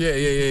buffet?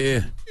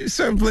 Yeah.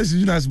 Certain places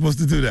you're not supposed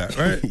to do that,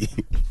 right?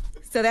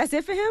 So that's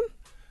it for him?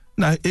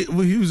 Nah,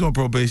 he was on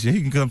probation.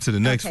 He can come to the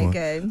next one.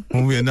 Good.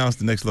 When we announce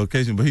the next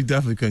location, but he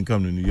definitely couldn't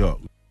come to New York.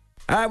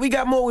 All right, we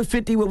got more with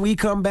 50 when we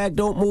come back.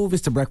 Don't move.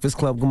 It's the Breakfast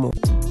Club. Good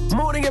morning.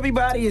 Morning,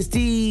 everybody. It's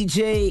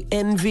DJ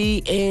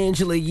Envy,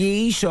 Angela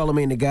Yee,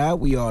 Charlamagne the Guy.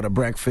 We are the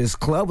Breakfast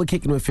Club. We're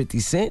kicking with 50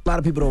 Cent. A lot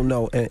of people don't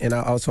know, and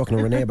I was talking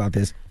to Renee about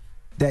this,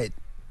 that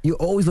you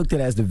always looked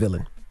at as the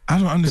villain. I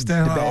don't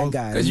understand the bad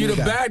guy. Because you're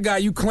the bad guy.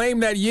 You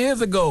claimed that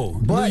years ago.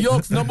 But New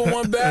York's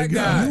 #1 bad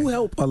guy. You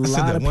help a I said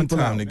lot that of one people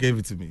time out. they gave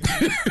it to me.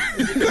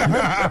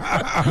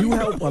 You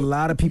help a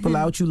lot of people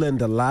out. You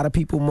lend a lot of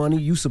people money.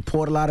 You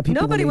support a lot of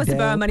people. Nobody when wants they to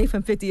borrow down. money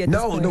from 50 at this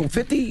point. No,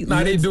 50.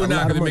 Nah, they do it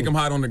now because they money. make him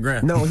hot on the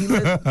ground. No, he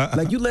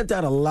lent, you lent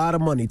out a lot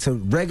of money to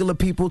regular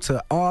people,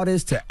 to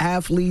artists, to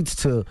athletes,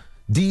 to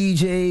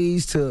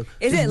DJs, to.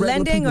 Is just it regular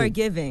lending people. or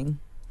giving?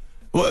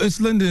 Well, it's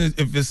lending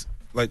if it's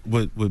like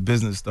with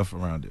business stuff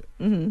around it.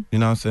 Mm-hmm. You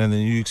know what I'm saying?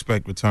 Then you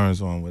expect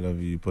returns on whatever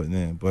you're putting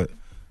in. But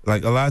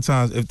like a lot of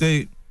times,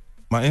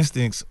 my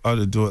instincts are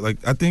to do it. Like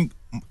I think,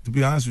 to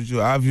be honest with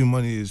you, I view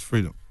money as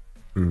freedom.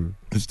 Mm-hmm.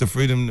 It's the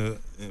freedom to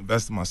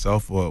invest in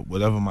myself or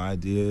whatever my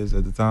idea is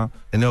at the time.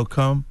 And they'll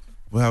come,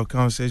 we'll have a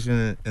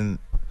conversation, and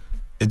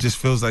it just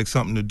feels like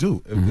something to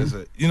do. If there's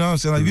you know what I'm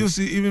saying? Like you'll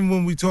see, even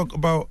when we talk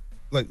about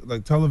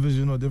like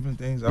television or different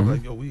things, I'm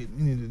like, yo, we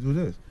need to do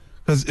this.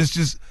 Because it's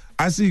just,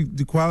 I see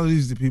the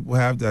qualities that people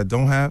have that I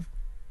don't have.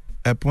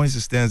 At points,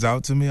 it stands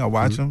out to me. I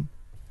watch them,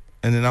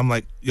 and then I'm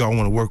like, yo, I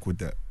want to work with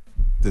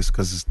this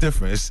because it's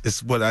different.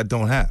 It's what I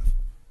don't have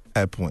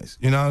at points.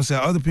 You know what I'm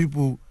saying? Other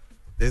people,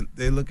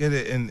 they look at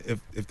it, and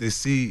if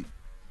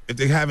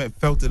they haven't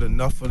felt it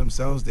enough for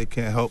themselves, they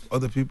can't help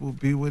other people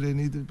be where they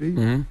need to be.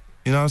 Mm-hmm.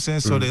 You know what I'm saying?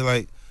 So they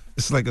like,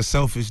 it's like a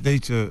selfish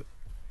nature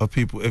of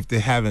people if they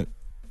haven't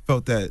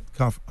felt that,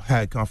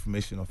 had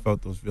confirmation or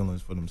felt those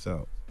feelings for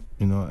themselves.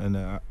 You know, and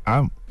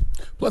I'm.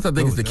 Plus, I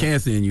think it's the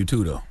cancer in you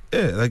too, though.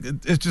 Yeah, like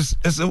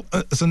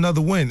it's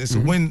another win. It's a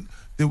win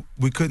that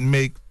we couldn't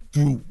make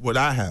through what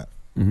I have.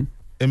 Mm-hmm.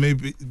 It may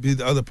be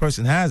the other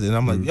person has it. And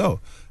I'm like, yo,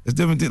 it's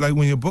different. Like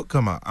when your book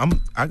come out,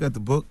 I got the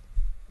book,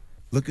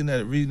 looking at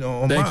it, reading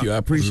on. Thank you, I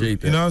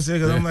appreciate that. You know what I'm saying?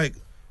 Because I'm like,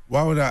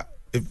 why would I?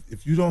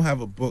 If you don't have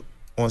a book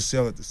on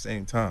sale at the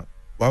same time,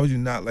 why would you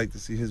not like to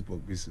see his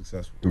book be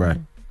successful? Right.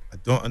 I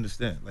don't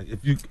understand. Like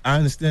I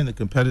understand the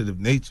competitive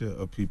nature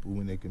of people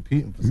when they're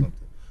competing for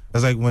something.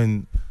 That's like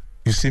when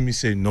you see me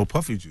say no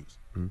puffy juice.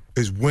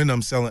 Is when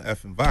I'm selling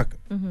effing vodka.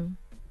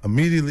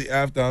 Immediately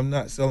after I'm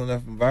not selling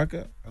effing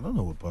vodka, I don't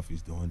know what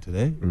Puffy's doing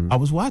today. I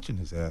was watching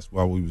his ass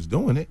while we was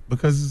doing it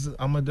because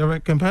I'm a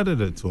direct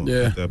competitor to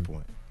him at that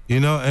point. You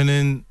know, and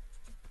then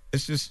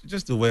it's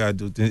just the way I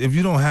do things. If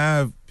you don't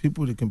have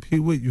people to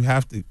compete with, you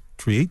have to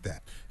create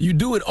that. You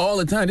do it all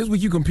the time. This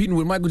week you competing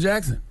with Michael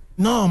Jackson.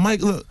 No,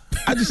 Mike, look,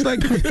 I just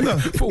like, look.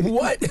 For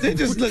what? They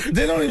just look,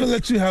 they don't even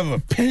let you have an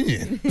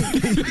opinion.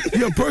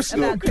 Your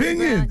personal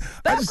opinion.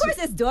 But of course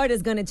his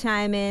daughter's going to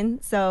chime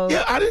in, so.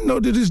 Yeah, I didn't know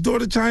that his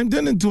daughter chimed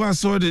in until I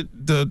saw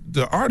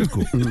the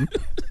article.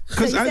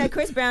 So you said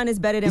Chris Brown is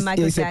better than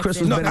Michael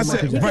Jackson. No, I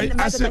said, right,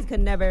 I said, could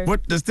never.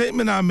 But the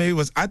statement I made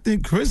was, I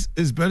think Chris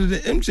is better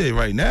than MJ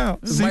right now.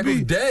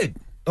 Michael's dead.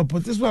 Oh,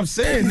 but this is what I'm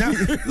saying. Now,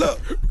 look,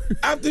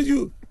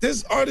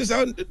 there's artists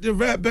out that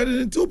rap better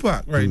than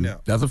Tupac right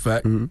now. That's a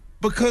fact.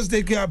 Because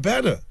they got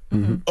better.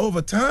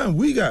 Over time,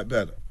 we got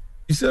better.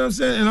 You see what I'm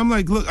saying? And I'm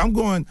like, look, I'm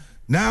going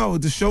now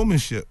with the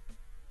showmanship.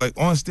 Like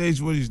on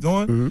stage, what he's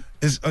doing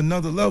is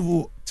another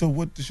level to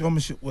what the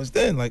showmanship was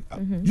then. Like,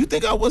 you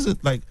think I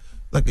wasn't like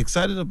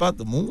excited about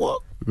the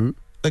moonwalk?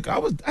 Like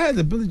I had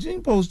the Billie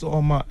Jean poster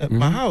on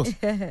my house.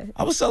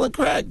 I was selling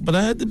crack, but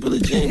I had the Billie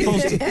Jean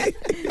poster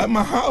at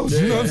my house.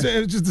 You know what I'm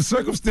saying? It's just the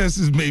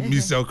circumstances made me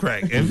sell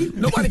crack.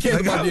 Nobody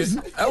cares about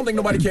I don't think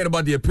nobody cared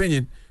about the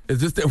opinion. It's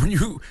just that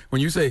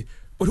when you say,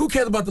 but who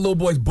cares about the little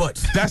boy's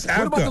butts? That's what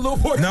after. about the little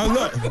boy's Now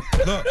butts?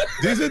 look,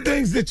 these are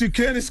things that you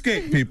can't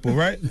escape, people,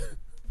 right?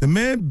 The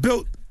man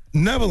built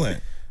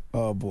Neverland.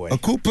 Oh boy. A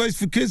cool place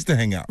for kids to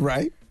hang out.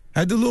 Right.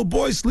 Had the little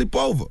boys sleep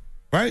over.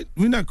 Right?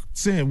 We're not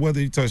saying whether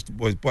he touched the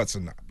boys' butts or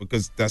not,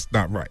 because that's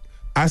not right.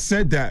 I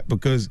said that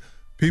because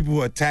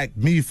people attacked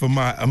me for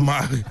my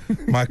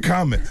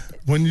comment.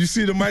 When you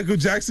see the Michael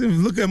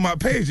Jackson, look at my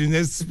page, and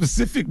there's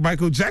specific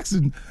Michael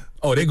Jackson.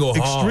 Oh, they go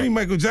hard. Extreme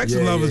Michael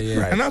Jackson lovers.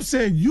 Yeah. And I'm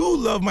saying you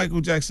love Michael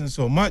Jackson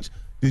so much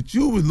that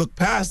you would look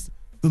past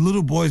the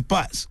little boys'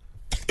 butts.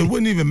 It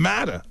wouldn't even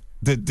matter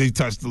that they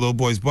touched the little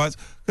boys' butts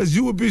because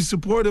you would be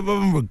supportive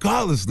of him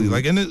regardlessly.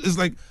 Like, and it's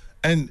like,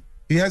 and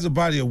he has a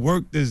body of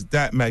work that's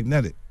that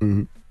magnetic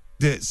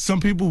that some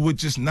people would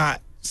just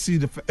not see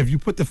if you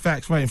put the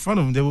facts right in front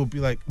of them, they will be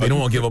like, they don't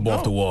want to give up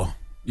off the wall.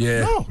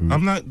 Yeah. No,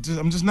 I'm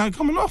just not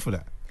coming off of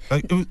that.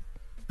 Like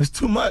it's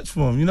too much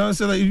for him. You know what I'm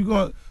saying? Like you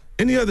go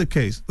any other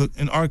case. Look,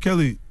 in R.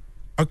 Kelly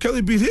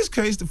beat his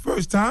case the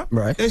first time.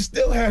 Right. They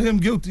still had him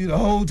guilty the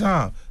whole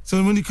time.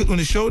 So when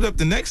it showed up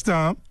the next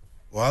time,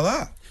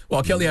 voila.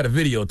 Well, Kelly had a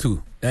video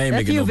too. That ain't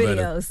making no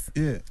better.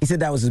 Yeah. He said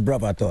that was his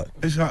brother, I thought.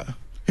 It's hot.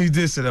 He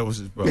did say that was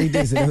his brother. He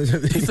did say that was his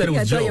brother. He said it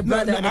was Joe. He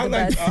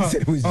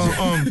said it was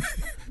Joe.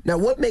 Now,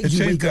 what made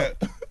you wake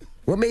up?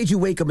 What made you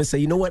wake up and say,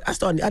 you know what?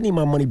 I need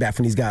my money back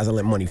from these guys I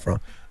lent money from.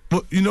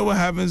 But you know what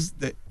happens?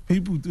 That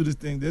people do this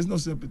thing. There's no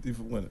sympathy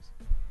for winners.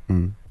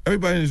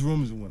 Everybody in this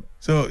room is a winner.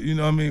 So you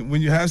know what I mean?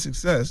 When you have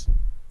success,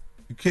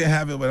 you can't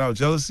have it without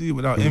jealousy,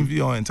 without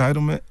envy or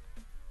entitlement.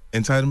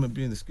 Entitlement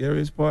being the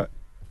scariest part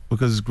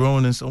because it's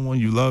growing in someone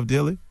you love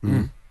dearly.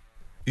 You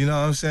know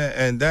what I'm saying?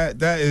 And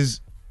that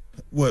is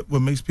what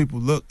makes people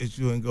look at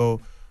you and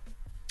go,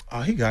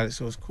 oh, he got it,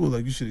 so it's cool.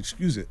 Like, you should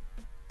excuse it.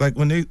 Like,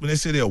 when they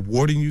say they're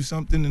awarding you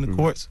something in the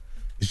courts,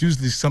 it's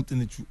usually something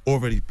that you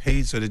already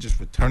paid, so they're just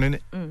returning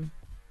it,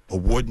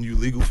 awarding you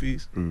legal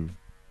fees. You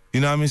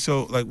know what I mean?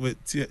 So, like,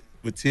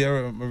 with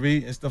Tierra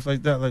Marie and stuff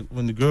like that, like,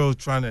 when the girl's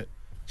trying to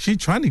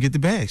get the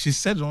bag. She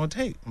said it on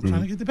tape. I'm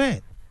trying to get the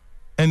bag.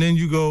 And then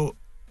you go,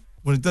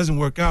 when it doesn't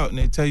work out and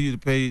they tell you to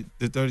pay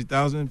the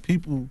 $30,000,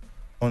 people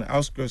on the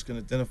outskirts can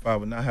identify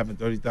with not having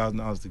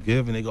 $30,000 to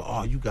give, and they go,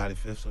 "Oh, you got it,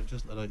 Fifth. So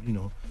just let her,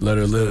 let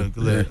her just live."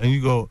 Yeah. And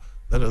you go,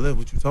 "Let her live."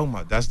 What you talking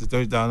about? That's the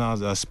 $30,000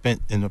 that I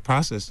spent in the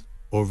process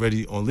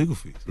already on legal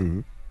fees.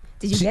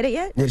 Did you get it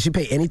yet? Did she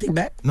pay anything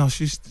back? No,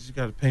 she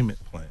got a payment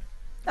plan.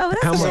 Oh,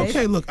 that's How good. much?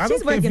 Okay, look, I She's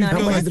don't care if working you on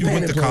feel it. like the you went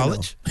payment to plan,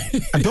 college.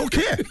 I don't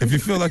care if you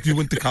feel like you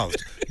went to college.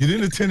 You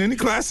didn't attend any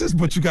classes,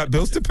 but you got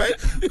bills to pay.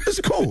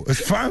 It's cool.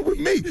 It's fine with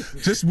me.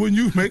 Just when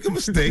you make a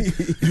mistake,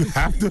 you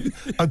have to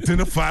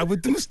identify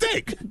with the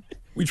mistake.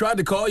 We tried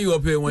to call you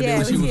up here one day Yeah,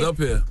 when she we was did. up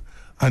here.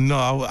 I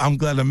know. I'm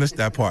glad I missed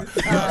that part.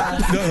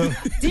 No,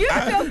 Do you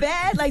ever feel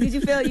bad? Like, did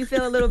you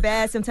feel a little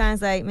bad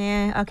sometimes? Like,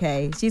 man,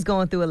 okay, she's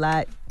going through a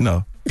lot.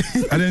 no,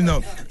 I didn't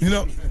know.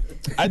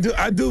 I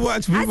do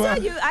watch people.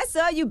 I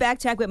saw you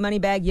backtrack with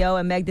Moneybagg Yo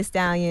and Meg Thee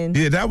Stallion.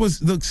 Yeah, that was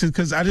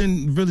because I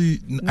didn't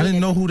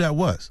know who that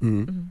was.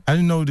 I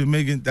didn't know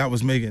that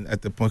was Megan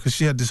at the point because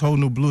she had this whole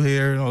new blue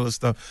hair and all this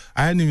stuff.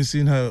 I hadn't even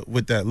seen her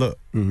with that look.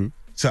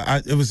 So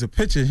it was a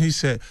picture. And he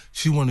said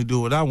she want to do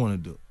what I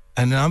want to do,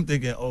 and then I'm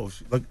thinking,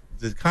 look,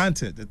 the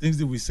content, the things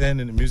that we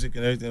saying in the music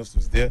and everything else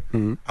was there.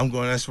 I'm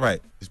going, that's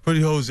right. There's pretty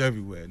hoes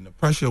everywhere, and the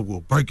pressure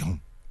will break them.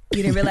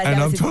 You didn't realize And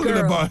that I'm was his talking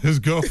girl. about his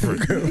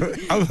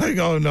girlfriend. I'm like,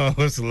 oh no,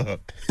 listen, look.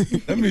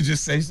 Let me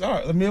just say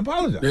sorry. Let me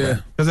apologize.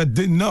 Yeah. Because I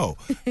didn't know.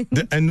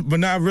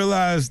 When I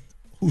realized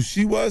who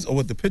she was or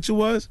what the picture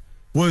was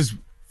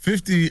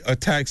 50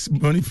 attacks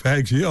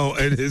Moneybagg Yo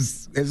and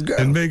his girl.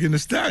 and Megan Thee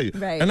Stallion.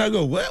 Right. And I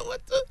go,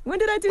 what the? When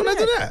did I do When I that?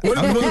 do that? What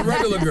if it was a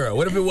regular girl?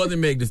 What if it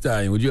wasn't Meg Thee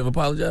Stallion? Would you have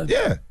apologized?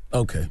 Yeah.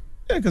 Okay.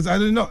 Yeah, because I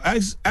didn't know.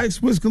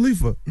 Ask Wiz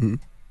Khalifa.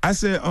 I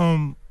said,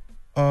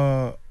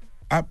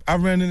 I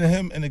ran into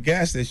him in a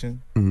gas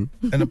station and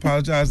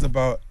apologized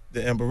about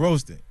the Amber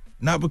Rose thing.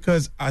 Not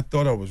because I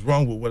thought I was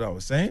wrong with what I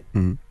was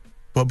saying,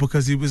 but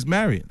because he was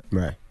marrying her.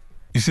 Right.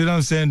 You see what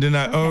I'm saying? Then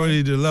I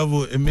already the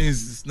level, it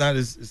means it's not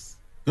as... It's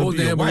What was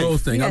the Amber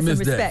Rose thing? You I got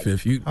missed some that,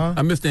 respect. Fifth.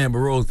 I missed the Amber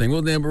Rose thing. What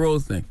was the Amber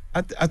Rose thing?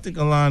 I think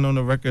a line on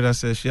the record, I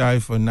said, she all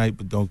right for a night,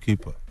 but don't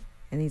keep her.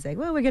 And he's like,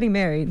 well, we're getting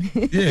married.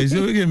 Yeah,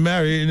 so we get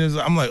married, and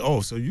I'm like, oh,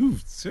 so you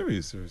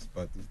serious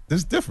about this? This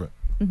is different.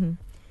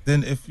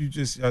 Then if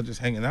y'all just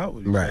hanging out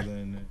with each Right. other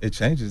and it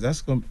changes,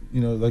 that's going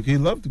to, like he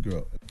loved the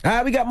girl. All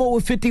right, we got more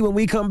with 50 when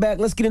we come back.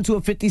 Let's get into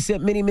a 50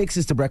 Cent mini mix.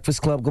 It's the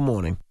Breakfast Club. Good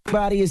morning.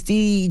 Everybody, it's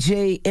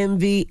DJ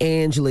Envy,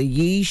 Angela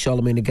Yee,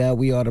 Charlamagne the Guy.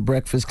 We are the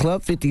Breakfast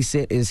Club. 50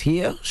 Cent is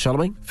here.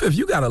 Charlamagne? Fifth,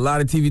 you got a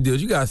lot of TV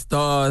deals. You got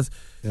Stars,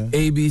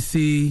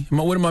 ABC.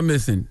 What am I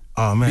missing?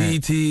 Oh, man.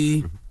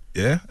 BT.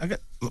 Yeah, I got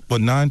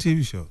 9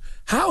 TV shows.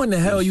 How in the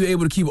hell are you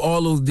able to keep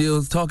all those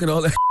deals, talking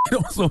all that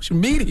on social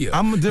media?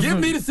 I'm a different. Give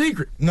me the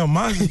secret. No,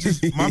 mine is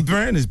just my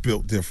brand is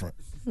built different.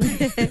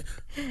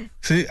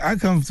 See, I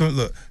come from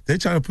look. They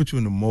try to put you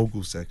in the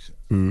mogul section.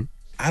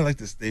 I like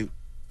to stay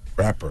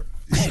rapper.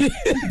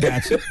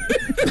 Gotcha.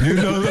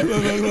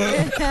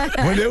 Look.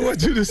 When they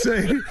want you to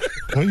say,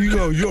 when you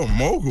go, you're a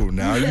mogul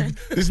now.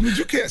 This means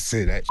you can't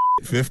say that.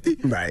 50,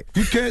 right?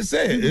 You can't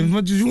say it as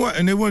much as you want,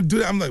 and they want to do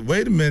that. I'm like,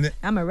 wait a minute.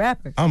 I'm a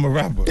rapper. I'm a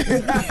rapper.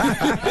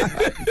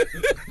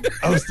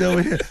 I'm still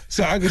here,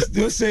 so I can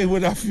still say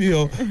what I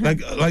feel,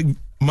 like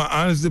my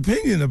honest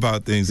opinion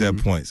about things at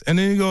points. And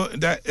then you go,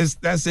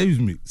 that saves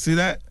me. See,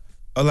 that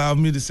allowed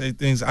me to say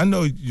things. I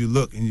know you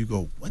look and you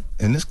go, what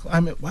in this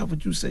climate? Why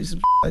would you say some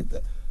like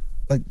that?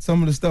 Like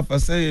some of the stuff I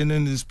say, and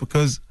then it's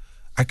because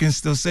I can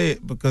still say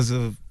it because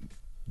of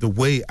the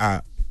way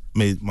I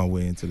made my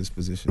way into this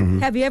position.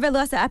 Have you ever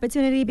lost an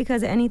opportunity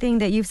because of anything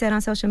that you've said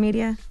on social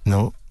media?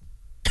 No.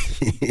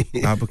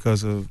 Not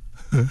because of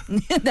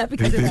Not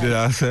because of anything that. that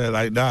I said.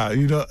 Like, nah,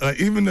 like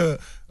even the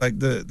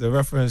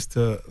reference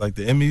to like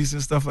the Emmys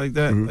and stuff like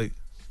that. Like,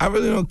 I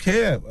really don't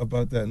care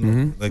about that.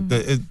 Like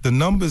the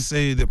numbers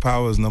say that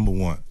power is number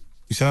one.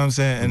 You see what I'm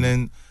saying? And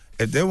then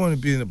if they want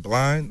to be in the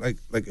blind, like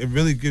it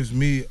really gives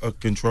me a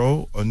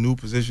new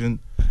position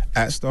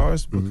at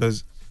Stars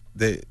because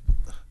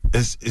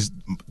it's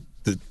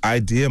the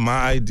idea, my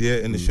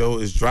idea in the show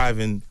is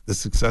driving the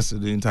success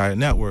of the entire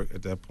network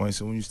at that point.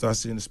 So when you start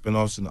seeing the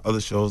spinoffs and the other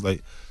shows,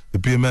 like the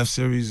BMF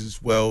series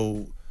is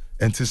well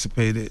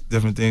anticipated,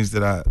 different things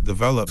that I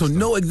developed. So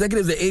no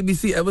executives at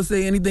ABC ever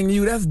say anything to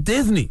you? That's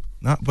Disney.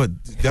 But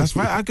that's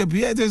right. I could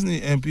be at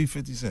Disney and be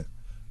 50 Cent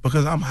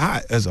because I'm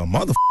hot as a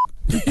motherfucker.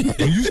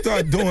 When you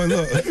start doing,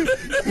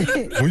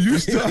 when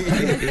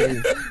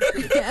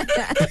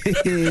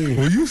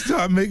you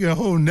start making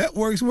whole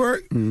networks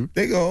work,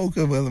 they go,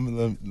 okay, well,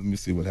 let me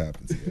see what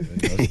happens here.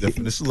 It's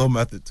different. It's a little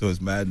method to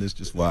his madness.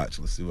 Just watch.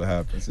 Let's see what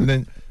happens. And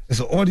then it's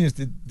an audience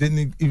that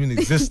didn't even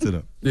exist to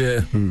them.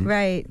 Yeah.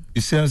 Right.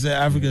 You see what I'm saying?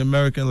 African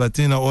American,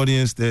 Latino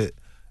audience that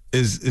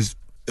is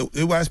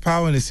they watch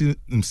Power and they see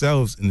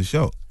themselves in the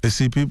show. They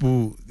see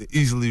people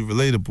easily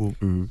relatable.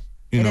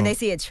 And then they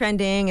see it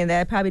trending, and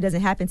that probably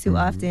doesn't happen too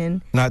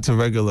often. Not to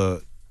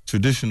regular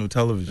traditional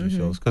television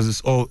shows, because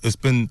it's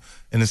been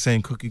in the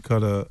same cookie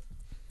cutter,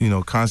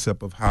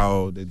 concept of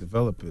how they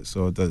develop it.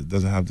 So it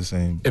doesn't have the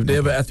same. If they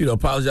ever asked you to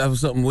apologize for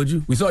something, would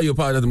you? We saw you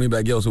apologize to me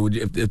back, so would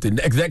you? If the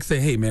execs say,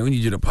 hey, man, we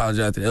need you to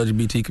apologize to the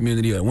LGBT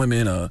community or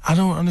women I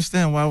don't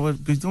understand why I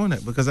would be doing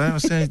that because I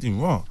haven't said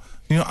anything wrong.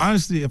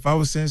 Honestly, if I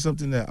was saying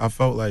something that I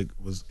felt like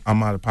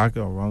I'm out of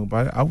pocket or wrong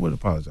about it, I would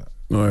apologize.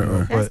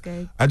 Right. That's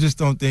good. I just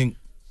don't think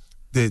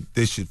that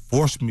they should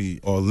force me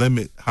or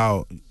limit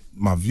how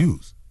my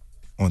views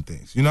on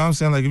things. You know what I'm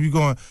saying? Like if you're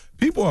going,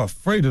 people are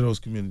afraid of those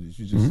communities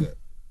you just said.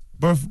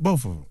 Both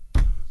of them.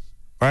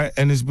 Right?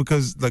 And it's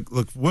because,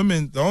 look,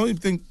 women, the only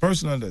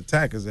person under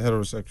attack is a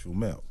heterosexual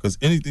male. Because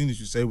anything that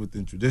you say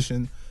within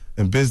tradition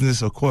and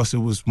business, of course, it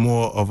was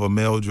more of a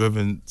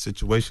male-driven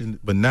situation.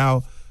 But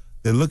now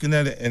they're looking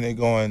at it and they're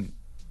going,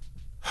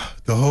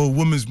 the whole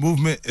women's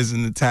movement is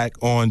an attack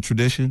on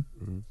tradition.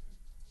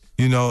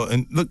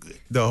 And look,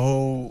 the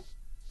whole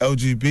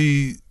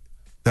LGBT,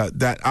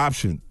 that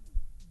option,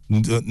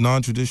 the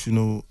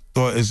non-traditional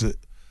thought is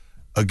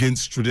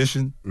against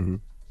tradition.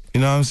 You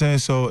know what I'm saying?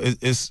 So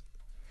it's.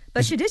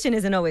 But tradition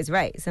isn't always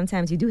right.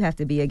 Sometimes you do have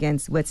to be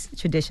against what's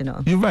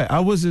traditional. You're right. I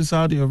was in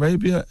Saudi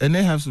Arabia, and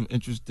they have some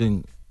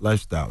interesting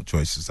lifestyle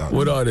choices out there.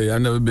 What are they?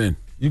 I've never been.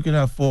 You can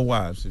have 4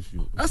 wives if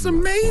you. That's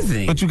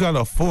amazing. But you gotta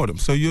afford them,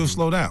 so you'll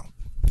slow down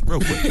real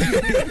quick. And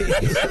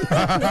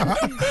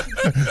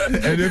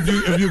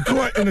if you're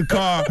caught in a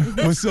car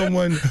with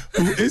someone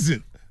who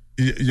isn't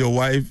your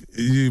wife,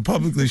 you're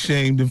publicly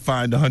shamed and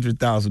fined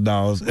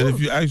 $100,000. And if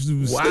you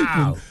actually were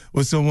sleeping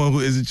with someone who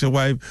isn't your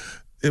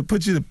wife, it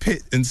put you in a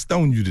pit and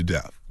stone you to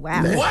death.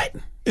 Wow. What?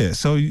 Yeah,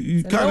 so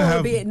you kind of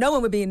have. No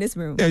one would be in this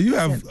room. Yeah, you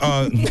have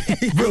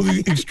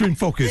really extreme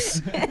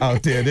focus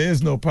out there.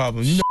 There's no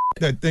problem. You know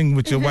that thing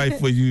with your wife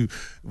where you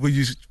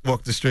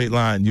walk the straight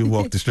line, you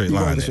walk the straight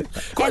line.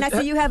 And I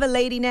see you have a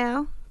lady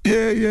now.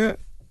 Yeah.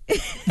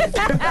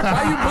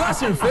 Why you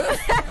blushing,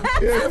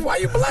 Fifth? Why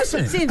you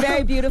blushing? She's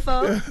very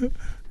beautiful.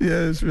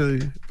 Yeah, it's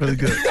really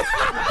good.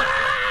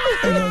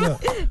 No.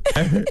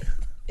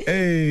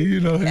 Hey,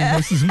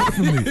 this is new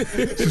for me.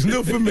 This is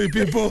new for me,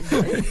 people.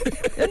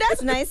 Well,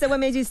 that's nice. So what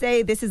made you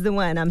say this is the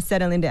one? I'm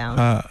settling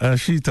down.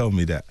 She told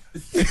me that.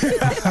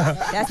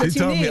 That's what she you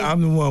told need. me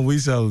I'm the one we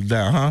settled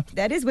down, huh?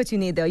 That is what you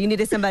need, though. You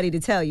needed somebody to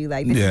tell you,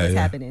 like, this is what's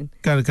happening.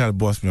 Kind of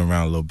bossed me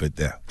around a little bit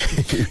there.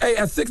 Hey,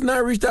 has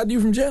 6ix9ine reached out to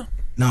you from jail?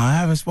 No, I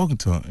haven't spoken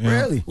to him.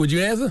 Really? Would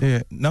you answer?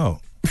 Yeah, no.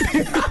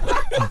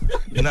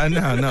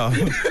 No.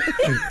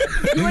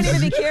 You wouldn't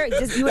even be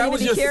curious. That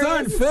was your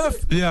son,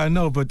 Fifth. Yeah, I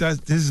know, but this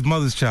is his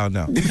mother's child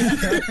now.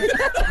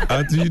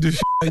 After you do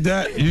shit like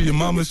that, you're your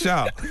mama's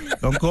child.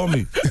 Don't call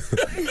me.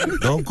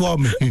 Don't call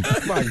me.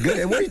 My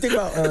goodness. What do you think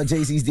about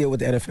Jay-Z's deal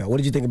with the NFL? What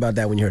did you think about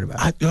that when you heard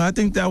about it? I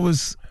think that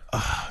was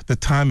the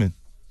timing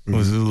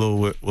was a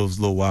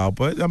little wild,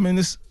 but I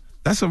mean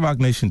that's a Rock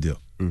Nation deal.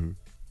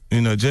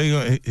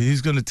 Jay,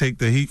 he's gonna take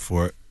the heat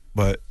for it,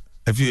 but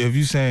if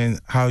you saying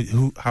how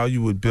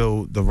you would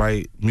build the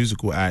right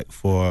musical act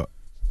for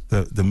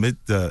the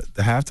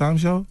halftime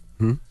show,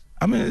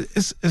 I mean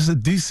it's a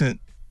decent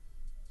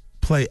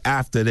play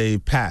after they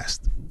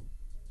passed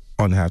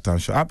on the halftime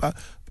show.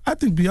 I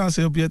think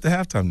Beyonce will be at the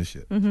halftime this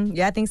year.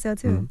 Yeah, I think so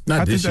too.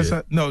 Not this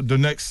year. The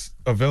next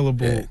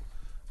available.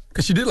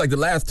 Because she did like the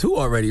last 2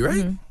 already,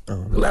 right? The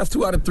last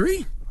 2 out of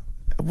 3.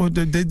 Well,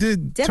 they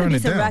did definitely turn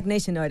it some down. Rock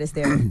Nation artists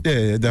there.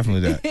 Yeah,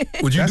 definitely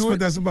that. Would you that's do what it?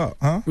 That's about,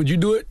 huh? Would you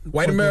do it?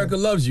 White America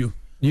loves you.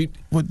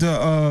 With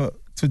the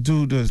to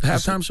do the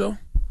halftime show?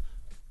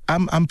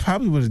 I'm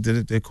probably would have did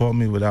it. They called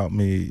me without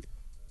me,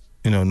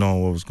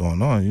 knowing what was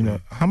going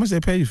on. How much they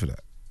pay you for that?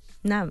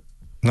 Not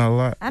a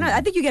lot. I don't know.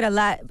 I think you get a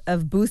lot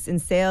of boosts in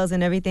sales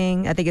and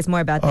everything. I think it's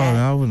more about that. Oh,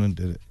 no, I wouldn't have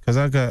did it because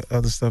I got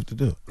other stuff to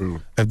do.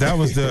 If that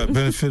was the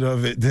benefit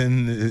of it,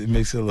 then it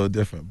makes it a little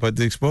different. But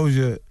the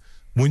exposure,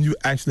 when you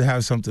actually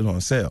have something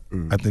on sale,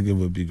 I think it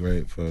would be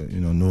great for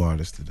new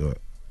artists to do it.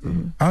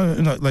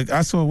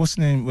 I saw what's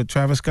the name with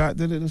Travis Scott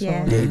did it. Or Yeah,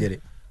 something? he did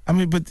it. I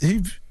mean, but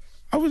he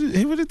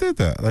would have did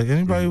that. Like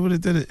anybody would have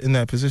did it in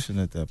that position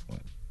at that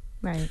point.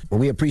 Right. Well,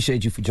 we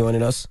appreciate you for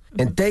joining us,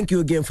 and thank you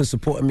again for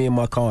supporting me in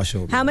my car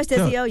show. How much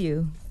does he owe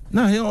you?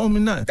 No, he don't owe me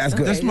nothing. That's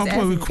good. That's my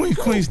boy with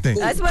Queen's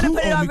thing. I just want to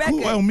put it on record.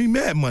 Clue owe me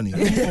mad money. I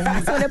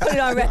just want to put it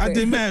on record. I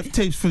did mad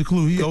tapes for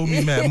Clue. He owed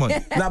me mad money.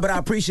 Nah, but I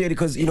appreciate it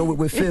because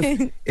with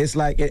Fifth, it's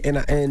like,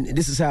 and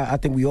this is how I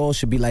think we all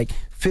should be. Like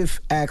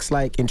Fifth acts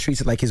like and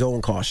treats it like his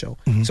own car show.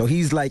 So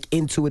he's like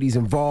into it. He's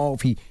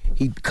involved. He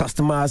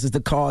customizes the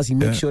cars. He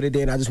makes sure they're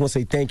there. And I just want to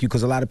say thank you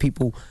because a lot of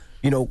people,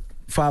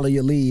 follow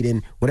your lead,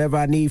 and whatever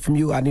I need from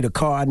you, I need a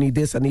car, I need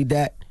this, I need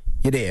that.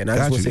 You're there, and I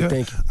just want to say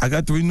thank you. I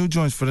got 3 new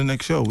joints for the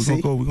next show. We're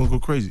gonna go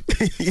crazy.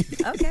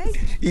 Okay.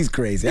 He's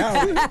crazy.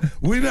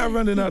 We're not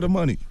running out of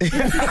money.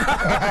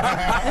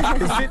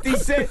 It's 50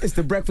 Cent. It's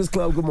the Breakfast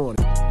Club. Good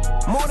morning.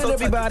 Morning,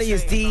 everybody.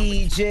 It's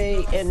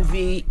DJ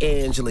NV,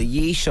 Angela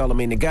Yee,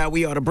 Charlamagne the Guy.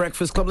 We are the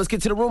Breakfast Club. Let's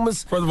get to the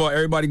rumors. First of all,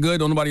 everybody good?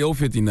 Don't nobody owe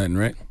 50 nothing,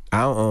 right?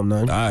 I don't owe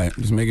none. All right,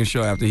 just making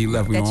sure after he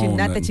left, we don't owe Not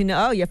nothing. that you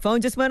know. Oh, your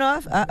phone just went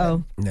off?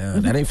 Uh-oh.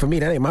 No, that ain't for me.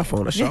 That ain't my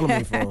phone. That's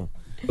Charlamagne's phone.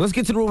 Let's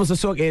get to the rumors.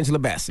 Let's talk Angela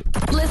Bassett.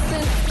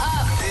 Listen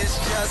up. This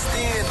Just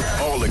in.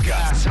 All the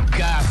gossip.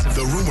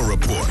 The Rumor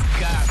Report.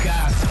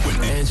 Gossip.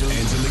 With Angela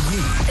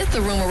Yee. It's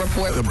the Rumor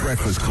Report. The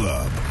Breakfast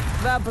Club.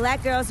 Well,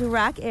 Black Girls Who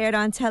Rock aired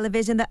on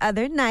television the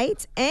other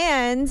night,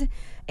 and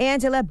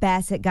Angela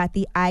Bassett got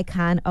the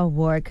Icon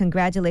Award.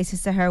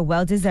 Congratulations to her,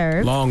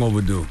 well-deserved. Long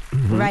overdue.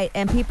 Right,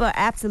 and people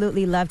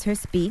absolutely loved her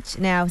speech.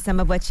 Now, some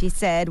of what she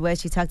said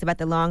was she talked about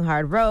the long,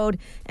 hard road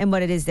and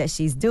what it is that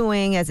she's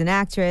doing as an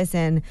actress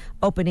and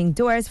opening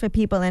doors for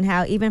people and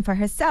how even for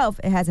herself,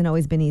 it hasn't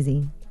always been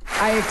easy.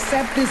 I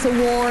accept this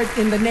award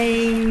in the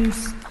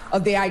names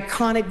of the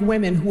iconic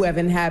women who have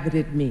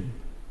inhabited me,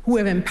 who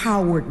have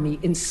empowered me,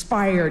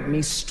 inspired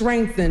me,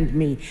 strengthened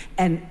me,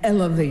 and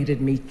elevated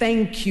me.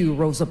 Thank you,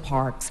 Rosa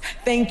Parks.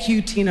 Thank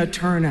you, Tina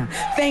Turner.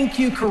 Thank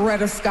you,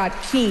 Coretta Scott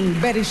King,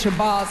 Betty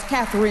Shabazz,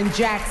 Katherine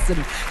Jackson.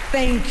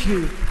 Thank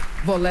you,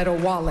 Voletta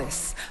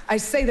Wallace. I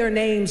say their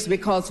names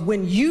because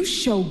when you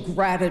show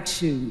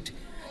gratitude,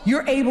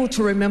 you're able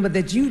to remember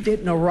that you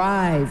didn't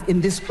arrive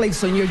in this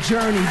place on your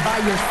journey by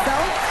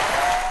yourself.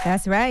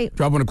 That's right.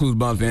 Drop on the clues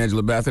bombs for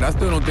Angela Bassett. I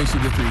still don't think she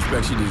gets the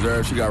respect she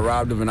deserves. She got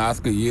robbed of an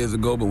Oscar years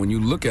ago, but when you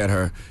look at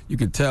her, you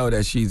can tell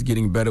that she's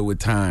getting better with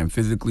time,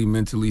 physically,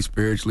 mentally,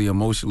 spiritually,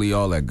 emotionally,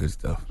 all that good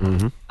stuff.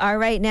 All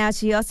right, now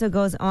she also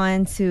goes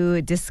on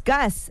to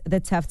discuss the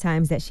tough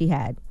times that she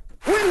had.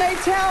 When they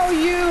tell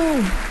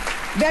you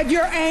that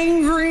you're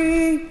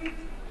angry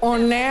or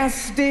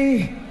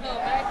nasty,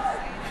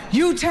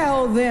 you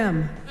tell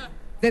them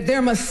that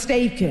they're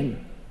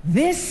mistaken.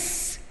 This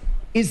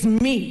is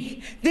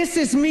me. This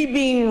is me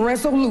being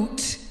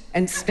resolute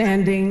and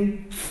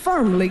standing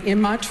firmly in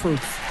my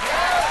truth.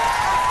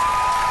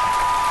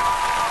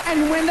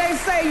 And when they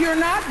say you're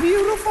not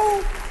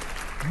beautiful,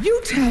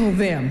 you tell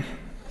them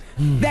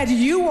that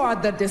you are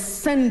the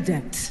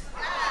descendant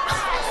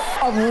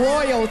of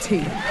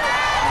royalty.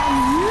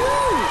 And you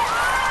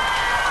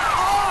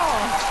are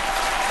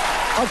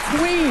a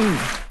queen.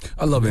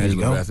 I love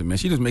Angela Bassett, man.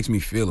 She just makes me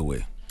feel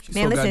away. She's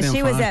Man, so listen, goddamn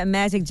she was fine. at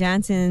Magic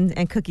Johnson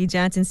and Cookie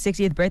Johnson's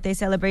 60th birthday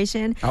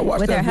celebration I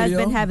watched with her that video.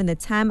 husband having the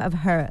time of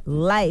her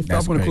life.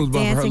 Drop on the clues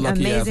bomb for her Dancing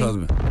lucky ass amazing.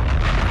 husband.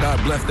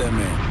 God bless that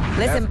man.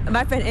 Listen,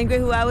 my friend Ingrid,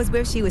 who I was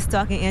with, she was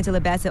stalking Angela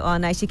Bassett all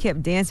night. She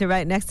kept dancing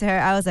right next to her.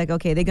 I was like,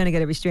 okay, they're going to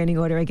get a restraining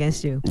order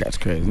against you. That's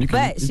crazy.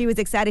 But she was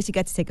excited. She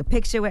got to take a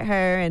picture with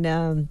her,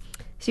 and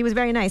she was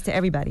very nice to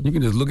everybody. You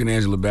can just look at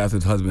Angela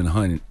Bassett's husband,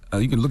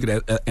 you can look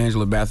at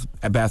Angela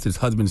Bassett's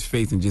husband's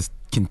face and just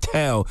can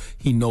tell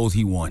he knows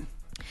he won.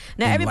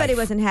 Now, everybody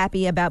wasn't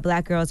happy about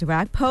Black Girls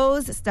Rock.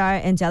 Pose star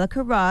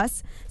Angelica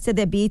Ross said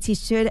that BET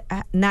should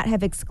not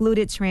have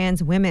excluded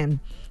trans women.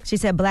 She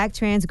said, Black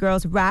trans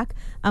girls rock.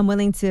 I'm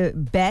willing to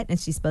bet, and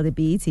she spelled it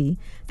BET,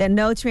 that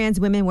no trans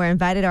women were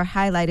invited or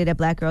highlighted at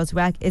Black Girls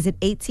Rock. Is it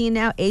 18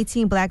 now?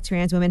 18 Black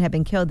trans women have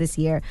been killed this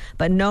year,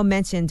 but no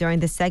mention during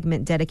the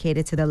segment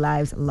dedicated to the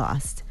lives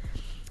lost.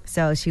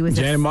 So she was...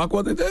 Janet Mock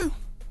wasn't there?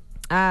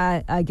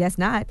 I guess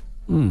not.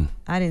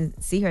 I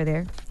didn't see her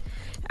there.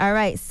 All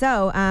right,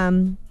 so...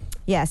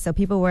 yeah, so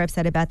people were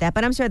upset about that,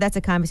 but I'm sure that's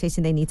a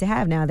conversation they need to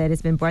have now that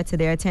it's been brought to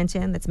their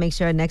attention. Let's make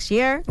sure next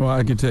year Well,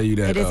 I can tell you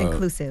that it is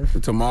inclusive.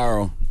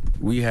 Tomorrow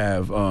we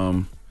have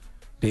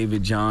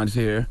David Johns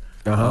here.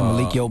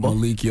 Malik Yobo.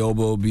 Malik Yobo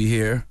will be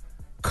here.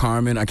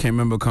 Carmen, I can't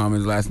remember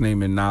Carmen's last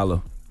name, and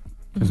Nala.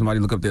 Can somebody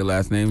look up their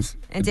last names?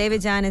 And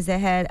David John is the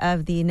head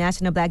of the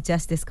National Black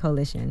Justice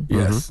Coalition.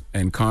 Yes,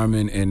 and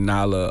Carmen and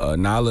Nala.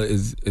 Nala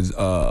is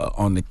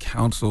on the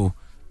Council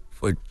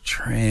for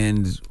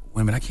Trans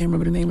Women. I can't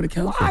remember the name of the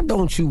council. Why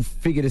don't you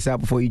figure this out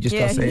before you just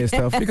start saying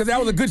stuff? Because that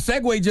was a good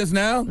segue just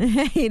now.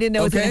 He didn't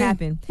know what was going to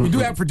happen. We do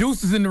have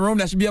producers in the room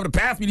that should be able to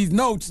pass me these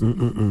notes. All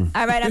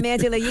right, I'm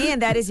Angela Yee,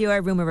 and that is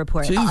your Rumor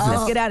Report. Jesus.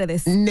 Let's get out of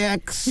this.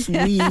 Next,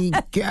 we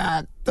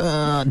got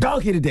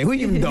Donkey today. Who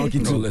you giving Donkey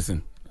to? No,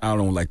 listen, I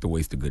don't like to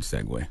waste a good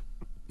segue.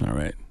 All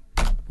right.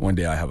 One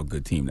day I have a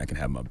good team that can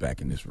have my back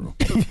in this room.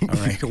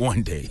 All right,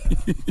 one day.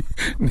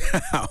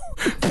 Now,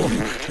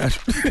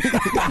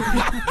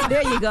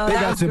 there you go. They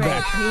That got was your great.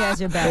 back. He has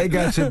your back. They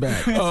got your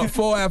back.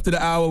 4 after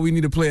the hour, we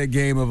need to play a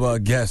game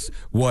of guess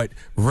what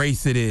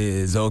race it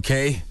is,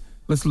 okay?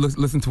 Let's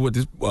listen to what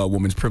this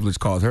woman's privilege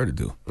calls her to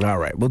do. All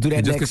right, we'll do that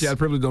And just next. because she has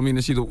privilege don't mean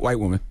that she's a white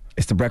woman.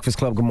 It's the Breakfast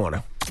Club. Good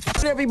morning.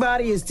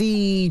 Everybody, it's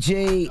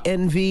DJ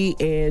Envy,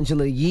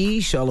 Angela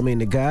Yee, Charlamagne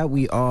the God.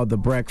 We are the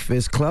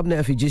Breakfast Club. Now,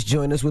 if you just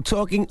joined us, we're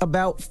talking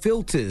about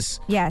filters.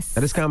 Yes.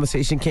 Now, this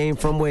conversation came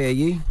from where,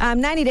 Yee?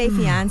 90 Day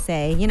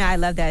Fiancé. You know, I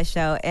love that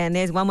show. And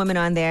there's one woman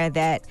on there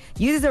that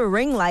uses a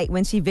ring light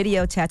when she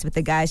video chats with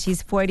the guy.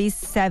 She's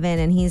 47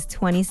 and he's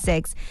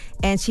 26.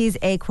 And she's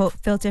a, quote,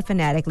 filter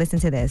fanatic. Listen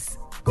to this.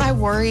 I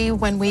worry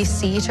when we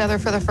see each other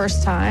for the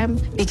first time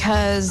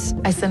because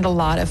I send a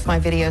lot of my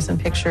videos and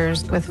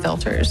pictures with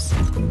filters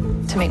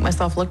to make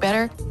myself look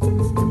better.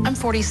 I'm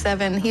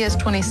 47, he is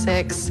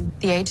 26.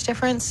 The age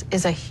difference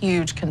is a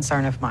huge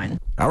concern of mine.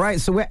 All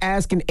right, so we're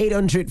asking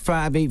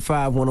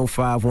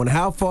 800-585-1051.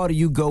 How far do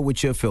you go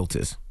with your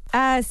filters?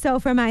 So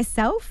for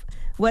myself,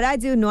 what I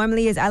do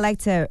normally is I like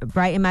to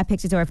brighten my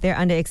pictures, or if they're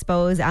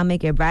underexposed, I'll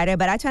make it brighter,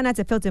 but I try not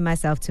to filter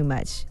myself too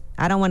much.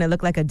 I don't want to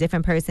look like a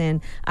different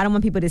person. I don't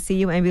want people to see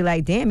you and be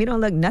like, damn, you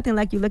don't look nothing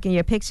like you look in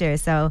your picture.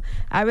 So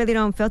I really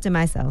don't filter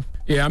myself.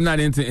 Yeah, I'm not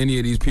into any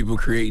of these people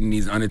creating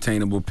these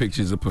unattainable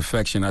pictures of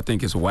perfection. I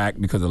think it's whack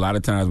because a lot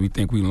of times we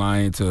think we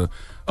lying to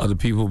other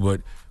people,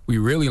 but we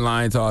really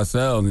lying to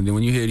ourselves. And then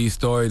when you hear these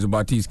stories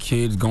about these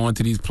kids going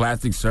to these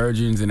plastic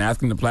surgeons and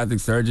asking the plastic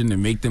surgeon to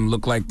make them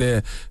look like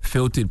they're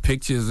filtered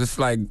pictures, it's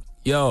like,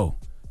 yo,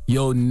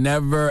 you'll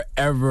never,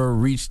 ever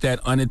reach that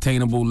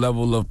unattainable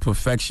level of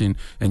perfection,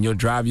 and you'll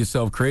drive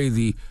yourself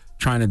crazy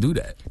trying to do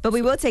that. But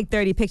we will take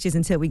 30 pictures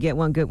until we get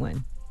one good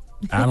one.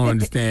 I don't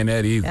understand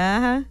that either.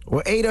 Uh-huh.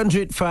 Well,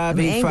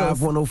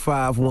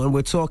 800-585-1051.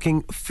 We're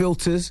talking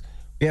filters.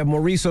 We have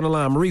Maurice on the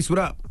line. Maurice, what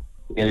up?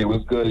 Hey,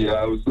 what's good,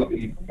 y'all? What's up,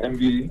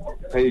 MV?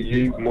 Hey,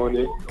 G, good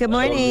morning. Good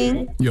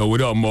morning. Yo, what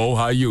up, Mo?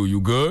 How you?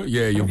 You good?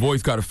 Yeah, your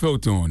voice got a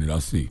filter on it, I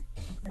see.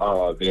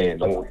 Oh, man,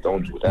 don't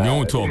do that. You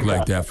don't talk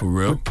like that for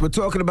real. We're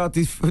talking about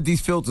these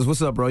filters.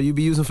 What's up, bro? You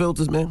be using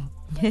filters, man?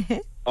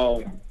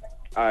 All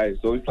right,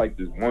 so it's like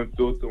this one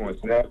filter on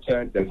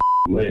Snapchat that's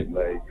lit,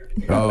 like.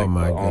 Oh,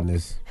 my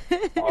goodness.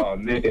 Oh,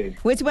 man.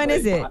 Which one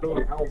is it? I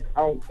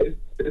don't,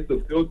 it's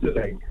a filter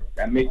like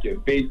that make your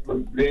face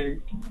look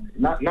big.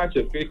 Not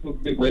your face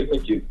look big, but it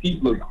make your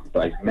teeth look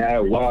like mad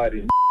wide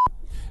and.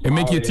 It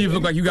make your teeth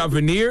look like you got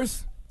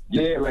veneers?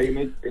 Yeah, like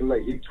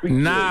it tweaks.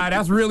 Nah,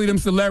 that's really them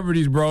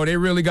celebrities, bro. They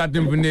really got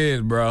them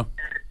veneers, bro.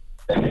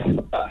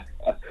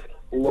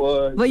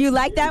 Well, you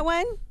like that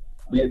one?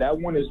 Yeah, that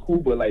one is cool,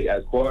 but like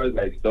as far as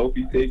like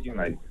selfie taking,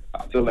 like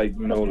I feel like,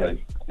 you know,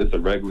 like just a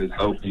regular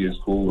selfie is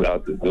cool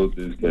without the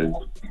filters, because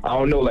I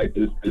don't know, like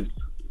this.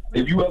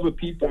 If you ever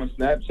peep on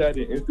Snapchat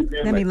and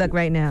Instagram, Let me look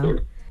right now.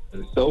 The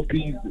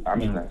selfies, I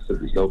mean, I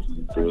said the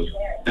selfies, bro.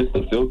 Just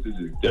the filters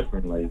is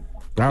different, like.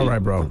 All right,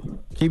 bro.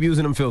 Keep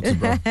using them filters,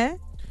 bro.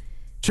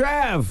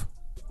 Trav.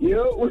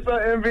 Yo, what's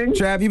up, MV?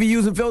 Trav, you be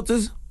using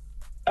filters?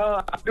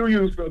 I do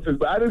use filters,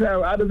 but I just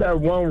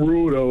have one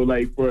rule though.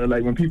 Like for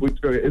like when people, it's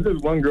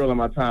just one girl on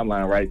my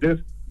timeline, right?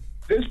 Just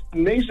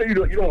make sure you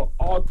don't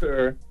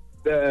alter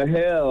the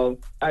hell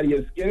out of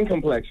your skin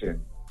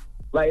complexion.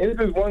 Like it's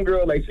just one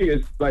girl, like she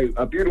is like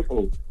a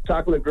beautiful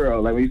chocolate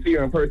girl. Like when you see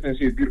her in person,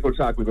 she's a beautiful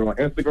chocolate girl. On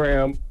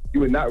Instagram, you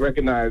would not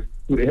recognize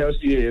who the hell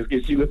she is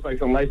because she looks like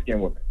some light skinned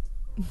woman.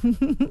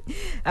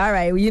 All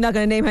right, well, you're not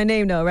gonna name her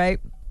name though, right?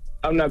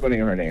 I'm not going to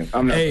name her name.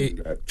 I'm not. Hey,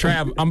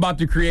 Trav, I'm about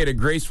to create a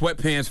gray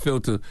sweatpants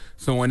filter.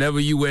 So whenever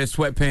you wear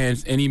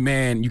sweatpants, any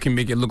man, you can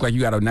make it look like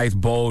you got a nice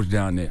bulge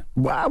down there.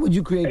 Why would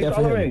you create that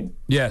for him?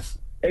 Yes.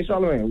 Hey,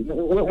 Charlamagne,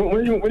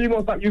 when you going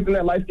to stop using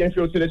that light skin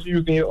filter that you're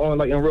using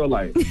in real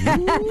life? I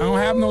don't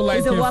have no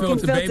light skin filter,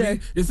 filter,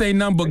 baby. This ain't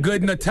nothing but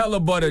good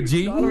Nutella butter,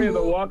 G. Charlamagne is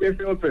a walk-in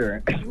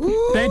filter.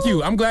 Thank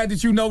you. I'm glad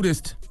that you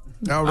noticed.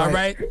 All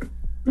right.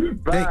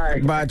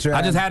 Bye. Bye, Trav.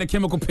 I just had a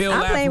chemical peel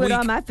I'm last playing week. with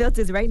all my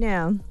filters right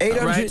now.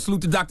 800. All right.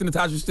 Salute to Dr.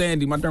 Natasha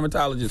Sandy, my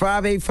dermatologist.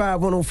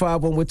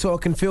 585-1051. We're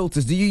talking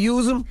filters. Do you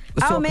use them?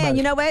 Oh, man,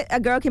 you know what? A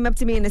girl came up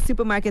to me in the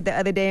supermarket the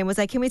other day and was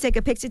like, can we take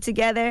a picture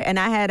together? And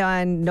I had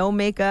on no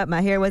makeup.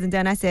 My hair wasn't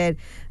done. I said,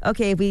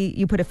 okay, if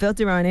you put a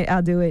filter on it,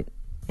 I'll do it.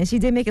 And she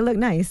did make it look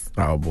nice.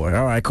 Oh, boy.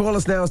 All right. Call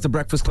us now. It's The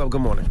Breakfast Club.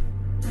 Good morning.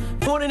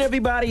 Morning,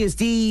 everybody. It's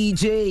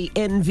DJ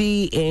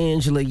NV,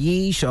 Angela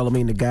Yee,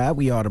 Charlamagne the God.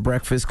 We are The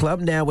Breakfast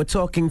Club. Now we're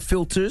talking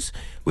filters.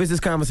 Where's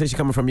this conversation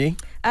coming from, Yee?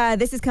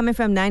 This is coming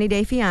from 90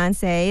 Day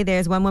Fiancé.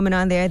 There's one woman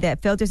on there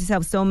that filters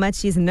herself so much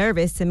she's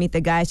nervous to meet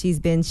the guy she's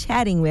been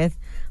chatting with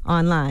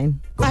online.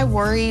 I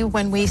worry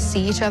when we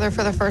see each other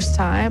for the first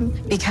time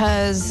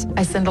because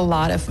I send a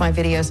lot of my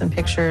videos and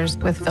pictures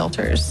with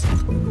filters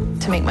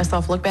to make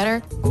myself look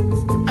better.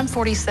 I'm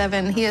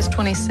 47, he is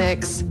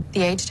 26.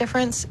 The age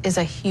difference is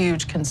a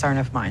huge concern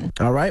of mine.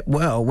 All right.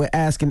 Well, we're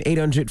asking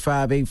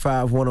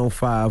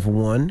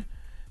 800-585-1051.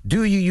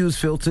 Do you use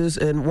filters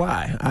and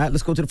why? All right,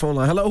 let's go to the phone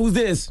line. Hello, who's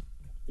this?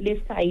 This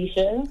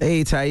Taisha.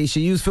 Hey, Taisha.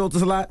 You use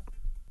filters a lot?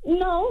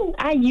 No,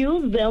 I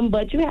use them,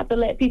 but you have to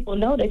let people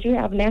know that you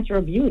have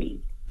natural beauty.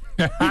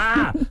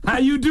 How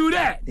you do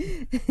that?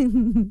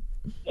 Easy.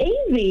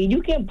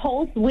 You can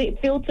post with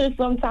filters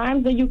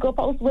sometimes, and you can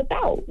post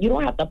without. You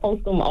don't have to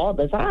post them all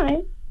the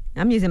time.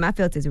 I'm using my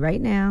filters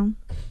right now.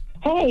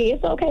 Hey,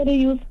 it's okay to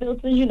use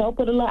filters. You know,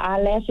 put a little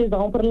eyelashes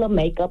on, put a little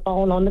makeup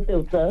on the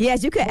filter.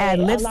 Yes, you could add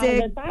lipstick. A lot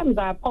of the times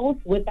I post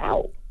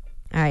without.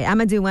 All right, I'm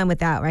going to do one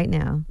without right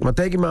now. Well,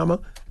 thank you, Mama.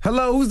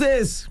 Hello, who's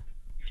this?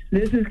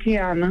 This is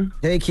Kiana.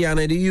 Hey,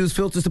 Kiana, do you use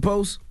filters to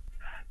post?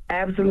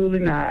 Absolutely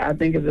not. I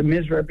think it's a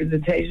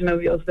misrepresentation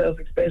of yourself,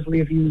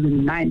 especially if you're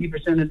using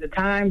 90% of the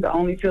time. The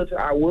only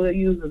filter I would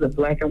use is a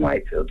black and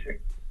white filter.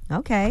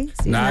 Okay.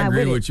 So I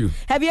agree with you.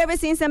 Have you ever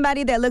seen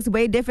somebody that looks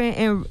way different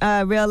in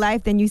real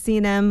life than you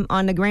see them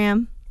on the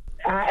gram?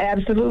 I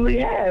absolutely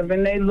have,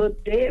 and they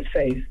look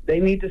dead-faced. They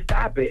need to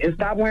stop it and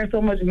stop wearing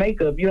so much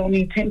makeup. You don't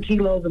need 10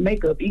 kilos of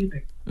makeup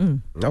either.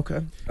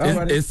 Okay.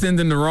 It's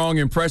sending the wrong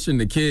impression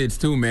to kids,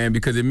 too, man,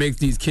 because it makes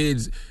these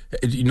kids,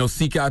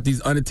 seek out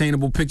these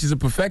unattainable pictures of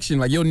perfection.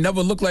 Like, you'll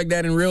never look like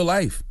that in real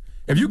life.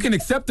 If you can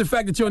accept the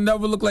fact that you'll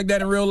never look like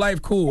that in real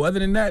life, cool. Other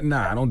than that,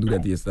 nah, don't do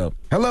that to yourself.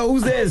 Hello,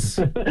 who's this?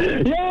 Yo, this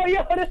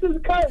is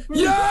Kurt.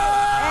 Yo,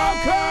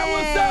 Kurt,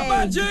 what's up,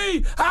 my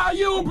G? How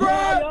you, bro?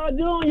 How y'all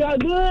doing? Y'all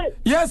good?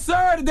 Yes,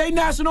 sir. Today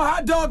National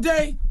Hot Dog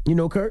Day. You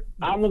know Kurt?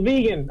 I'm a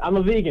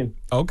vegan.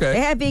 Okay.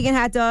 They have vegan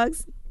hot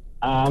dogs.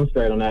 I'm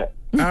straight on that.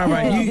 All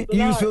right.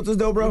 You use filters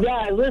though, bro?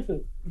 Guys,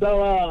 listen.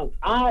 So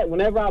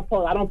whenever I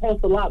post, I don't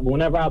post a lot, but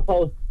whenever I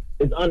post,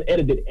 it's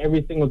unedited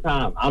every single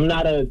time. I'm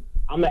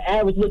an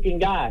average looking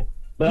guy.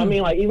 But I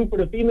mean, like, even for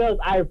the females,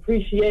 I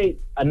appreciate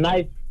a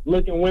nice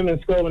looking women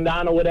scrolling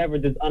down or whatever,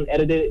 just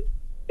unedited.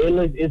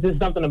 It's just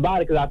something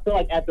about it, because I feel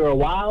like after a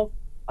while,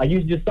 like,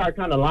 you just start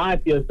kind of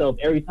lying to yourself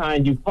every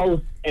time you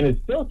post, and it's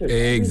filtered.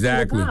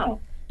 Exactly.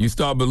 You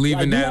start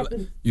believing Like,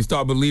 you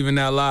start believing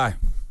that lie.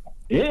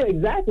 Yeah,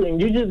 exactly. And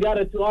you just got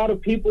to all the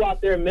people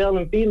out there, male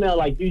and female,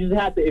 like, you just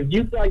have to, if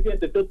you feel like you have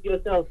to filter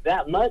yourself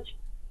that much,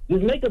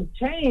 just make a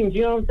change,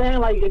 you know what I'm saying?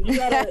 Like, if you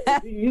gotta,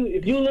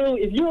 if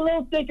you're a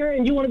little thicker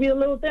and you want to be a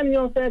little thinner, you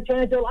know what I'm saying?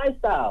 Change your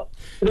lifestyle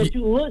so that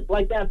you look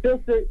like that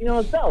filter, you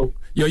know, self.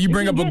 Yo, you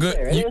bring up a good.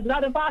 It's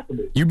not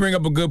impossible. You bring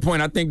up a good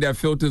point. I think that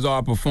filters are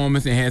a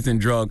performance-enhancing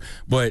drug,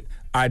 but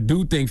I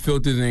do think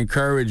filters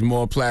encourage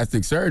more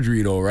plastic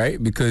surgery, though,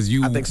 right? Because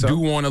you do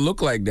want to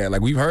look like that.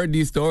 Like, we've heard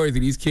these stories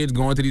of these kids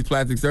going to these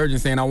plastic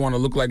surgeons saying, "I want to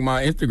look like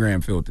my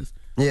Instagram filters."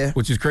 Yeah,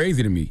 which is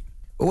crazy to me.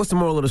 Well, what's the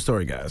moral of the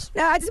story, guys?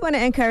 No, I just want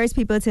to encourage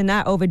people to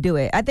not overdo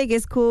it. I think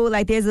it's cool.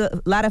 Like, there's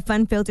a lot of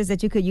fun filters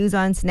that you could use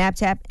on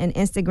Snapchat and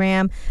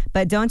Instagram,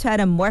 but don't try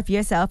to morph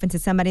yourself into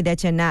somebody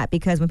that you're not,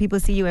 because when people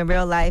see you in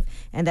real life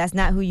and that's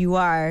not who you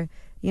are,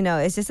 you know,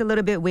 it's just a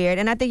little bit weird.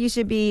 And I think you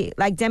should be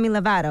like Demi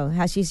Lovato,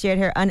 how she shared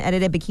her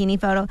unedited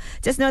bikini photo.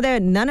 Just know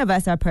that none of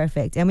us are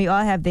perfect, and we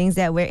all have things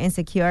that we're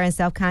insecure and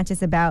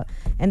self-conscious about,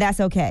 and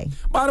that's okay.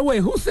 By the way,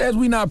 who says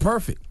we not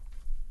perfect?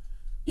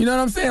 You know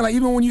what I'm saying? Like,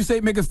 even when you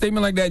make a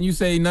statement like that and you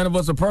say none of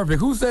us are perfect,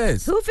 who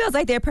says? Who feels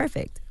like they're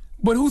perfect?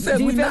 But who says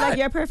Do you we feel not? like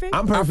you're perfect?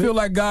 I'm perfect. I feel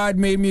like God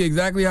made me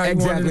exactly how he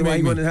wanted to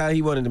make me. How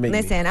he wanted to make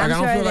me. Listen, Like, I'm I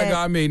don't sure feel like that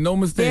God made no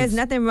mistakes. there's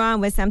nothing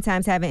wrong with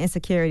sometimes having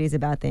insecurities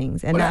about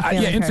things and not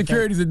feeling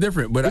insecurities are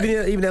different. But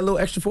even that little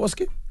extra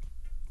foreskin?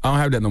 I don't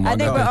have that no more. I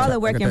think we're all a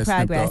work got in that snipped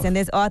progress, off. and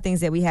there's all things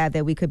that we have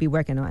that we could be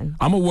working on.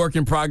 I'm a work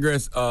in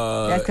progress,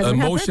 'cause we're not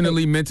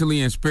emotionally, mentally,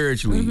 and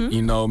spiritually. Mhm.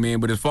 You know what I mean?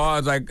 But as far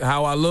as like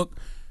how I look,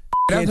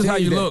 that's just how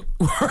you look.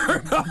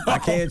 I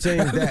can't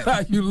change That's that. how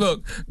you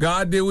look.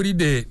 God did what he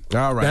did.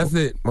 All right. That's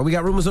it. Well, we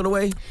got rumors on the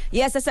way?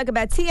 Yes, let's talk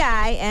about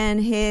T.I.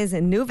 and his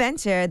new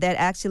venture that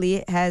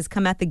actually has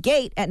come out the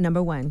gate at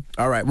number 1.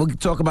 All right. We'll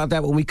talk about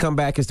that when we come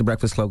back. It's The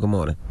Breakfast Club. Good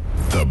morning.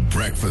 The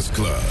Breakfast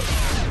Club.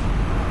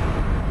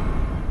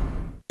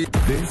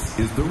 This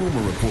is the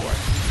Rumor Report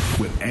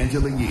with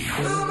Angela Yee.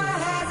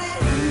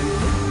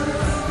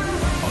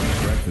 On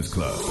The Breakfast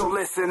Club. So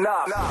listen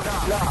up.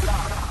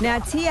 Now,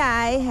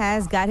 T.I.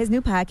 has got his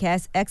new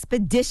podcast,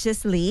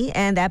 Expeditiously,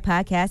 and that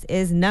podcast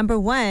is number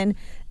 1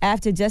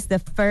 after just the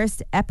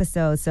first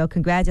episode. So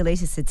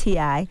congratulations to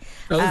T.I.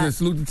 Now, listen,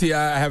 salute to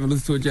T.I. I haven't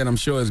listened to it yet. I'm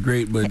sure it's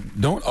great, but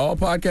don't all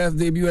podcasts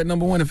debut at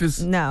number 1 if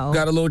it's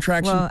got a little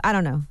traction? Well, I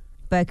don't know.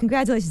 But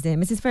congratulations to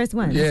him. It's his first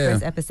one, his Yeah.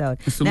 first episode.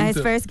 Salute Now, his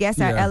to- first guests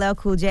are yeah. LL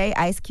Cool J,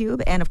 Ice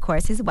Cube, and, of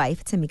course, his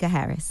wife, Tamika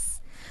Harris.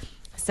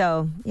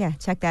 So, yeah,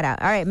 check that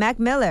out. All right, Mac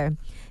Miller.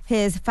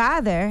 His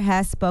father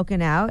has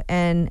spoken out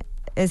and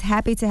is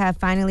happy to have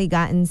finally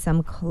gotten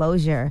some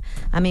closure.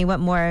 I mean, what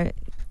more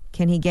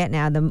can he get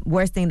now? The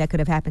worst thing that could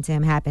have happened to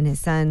him happened.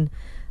 His son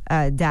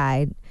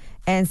died.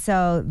 And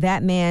so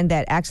that man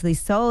that actually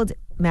sold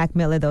Mac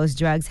Miller those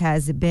drugs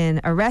has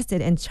been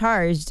arrested and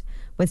charged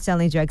with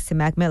selling drugs to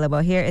Mac Miller.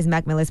 Well, here is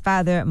Mac Miller's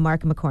father,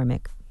 Mark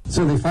McCormick.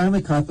 So they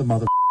finally caught the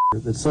mother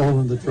that sold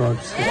him the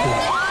drugs.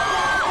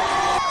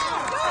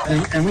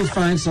 And we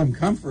find some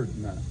comfort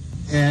in that.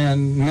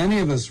 And many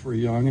of us were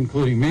young,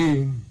 including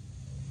me,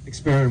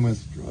 experimenting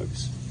with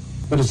drugs.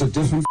 But it's a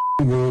different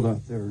world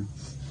out there.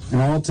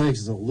 And all it takes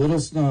is a little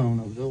stone,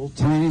 a little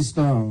tiny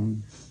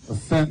stone of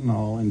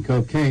fentanyl and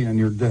cocaine, and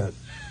you're dead.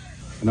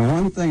 And the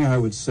one thing I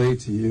would say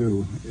to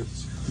you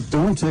is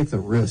don't take the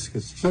risk.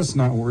 It's just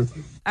not worth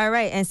it. All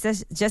right, and so,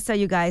 just so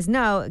you guys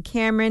know,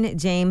 Cameron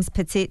James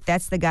Petit,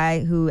 that's the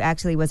guy who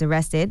actually was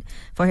arrested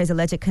for his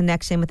alleged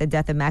connection with the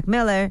death of Mac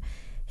Miller.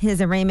 His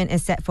arraignment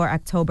is set for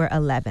October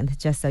 11th,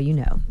 just so you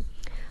know.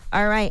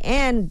 All right,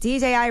 and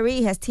DJ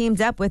Irie has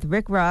teamed up with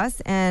Rick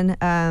Ross,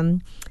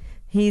 and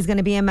he's going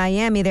to be in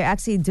Miami. They're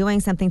actually doing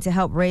something to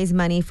help raise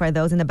money for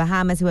those in the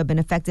Bahamas who have been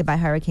affected by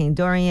Hurricane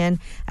Dorian.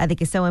 I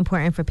think it's so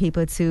important for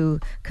people to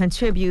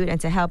contribute and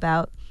to help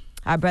out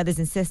our brothers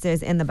and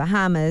sisters in the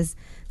Bahamas.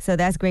 So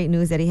that's great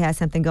news that he has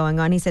something going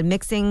on. He said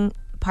mixing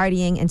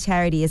partying and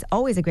charity is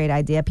always a great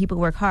idea. People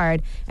work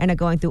hard and are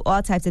going through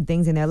all types of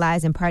things in their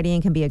lives, and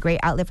partying can be a great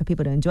outlet for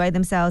people to enjoy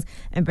themselves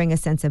and bring a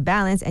sense of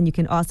balance. And you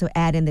can also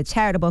add in the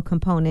charitable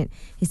component.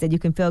 He said you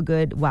can feel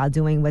good while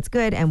doing what's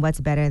good, and what's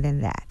better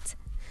than that.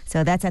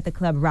 So that's at the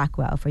Club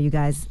Rockwell for you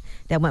guys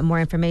that want more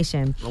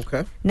information.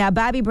 Okay. Now,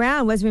 Bobby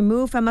Brown was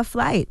removed from a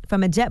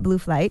JetBlue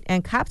flight,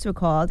 and cops were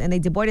called, and they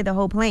deboarded the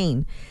whole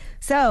plane.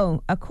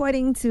 So,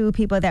 according to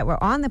people that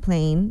were on the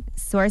plane,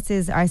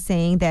 sources are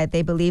saying that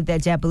they believe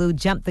that JetBlue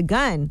jumped the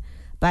gun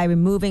by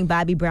removing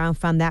Bobby Brown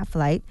from that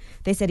flight.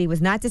 They said he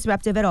was not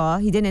disruptive at all.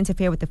 He didn't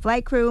interfere with the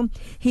flight crew.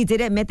 He did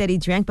admit that he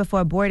drank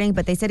before boarding,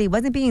 but they said he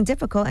wasn't being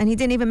difficult, and he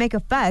didn't even make a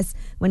fuss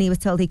when he was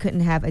told he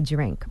couldn't have a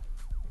drink.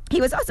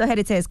 He was also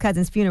headed to his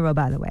cousin's funeral,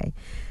 by the way.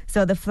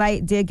 So the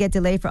flight did get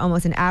delayed for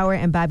almost an hour,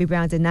 and Bobby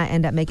Brown did not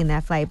end up making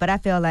that flight. But I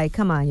feel like,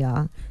 come on,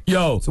 y'all.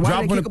 Yo, So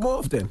why did they kick him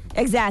off then?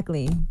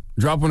 Exactly.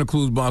 Drop on the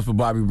clues bombs for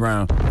Bobby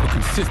Brown for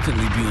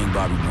consistently being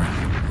Bobby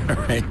Brown. All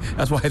right?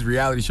 That's why his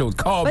reality show is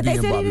called But they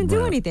Being said Bobby he didn't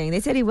Brown. do anything.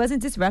 They said he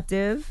wasn't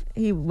disruptive.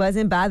 He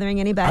wasn't bothering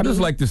anybody. I just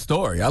like the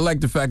story. I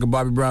like the fact of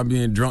Bobby Brown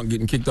being drunk,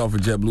 getting kicked off a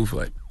JetBlue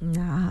flight.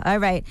 Nah. All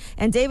right.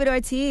 And David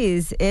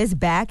Ortiz is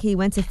back. He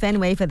went to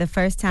Fenway for the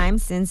first time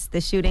since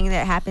the shooting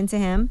that happened to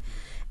him.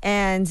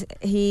 And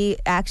he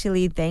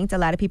actually thanked a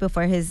lot of people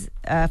for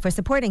for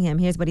supporting him.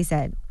 Here's what he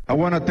said. I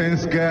want to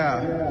thank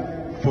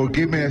God for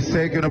giving me a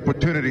second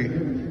opportunity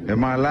in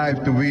my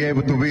life to be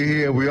able to be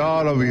here with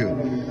all of you.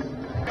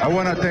 I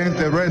want to thank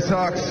the Red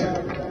Sox,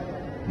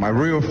 my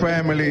real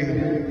family.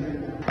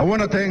 I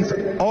want to thank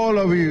all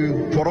of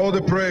you for all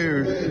the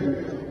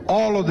prayers.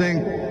 All of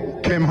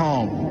them came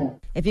home.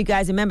 If you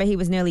guys remember, he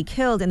was nearly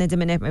killed in the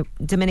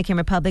Dominican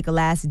Republic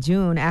last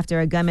June after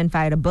a gunman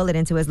fired a bullet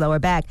into his lower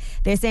back.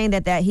 They're saying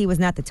that he was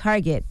not the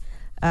target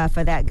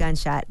for that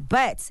gunshot,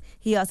 but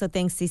he also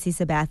thanks CeCe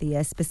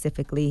Sabathia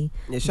specifically.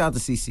 Yeah, shout out to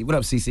CeCe. What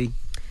up, CeCe?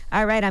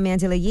 All right, I'm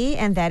Angela Yee,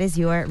 and that is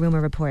your Rumor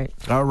Report.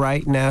 All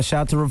right, now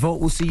shout out to Revolt.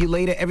 We'll see you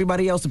later.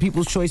 Everybody else, the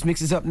People's Choice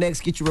Mix is up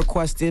next. Get your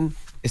request in.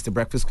 It's the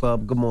Breakfast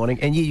Club. Good morning.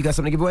 And you got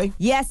something to give away?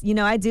 Yes,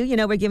 I do.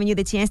 We're giving you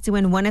the chance to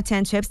win 1 of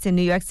 10 trips to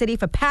New York City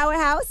for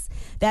Powerhouse.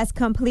 That's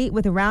complete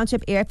with a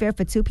round-trip airfare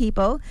for 2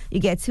 people. You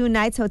get 2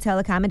 nights hotel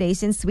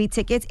accommodations, suite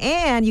tickets,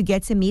 and you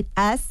get to meet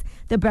us,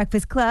 the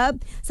Breakfast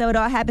Club. So it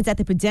all happens at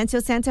the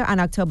Prudential Center on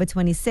October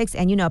 26th.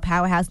 And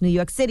Powerhouse New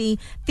York City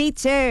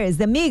features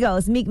the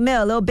Migos, Meek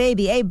Mill, Lil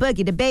Baby, A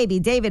Boogie, The Baby,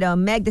 Davido,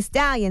 Meg Thee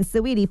Stallion,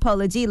 Saweetie,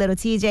 Polo G, Little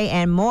TJ,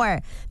 and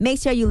more. Make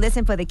sure you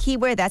listen for the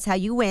keyword. That's how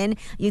you win.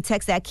 You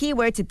text that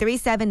keyword to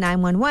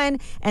 37911,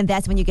 and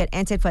that's when you get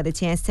entered for the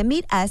chance to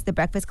meet us, the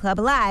Breakfast Club,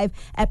 live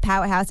at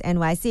Powerhouse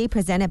NYC,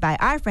 presented by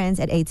our friends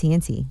at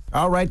AT&T.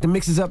 All right, the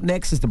mix is up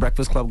next. It's the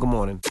Breakfast Club. Good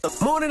morning.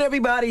 Morning,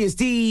 everybody. It's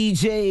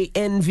DJ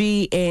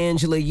NV,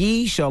 Angela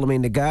Yee,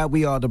 Charlamagne the God.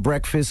 We are the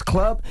Breakfast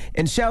Club.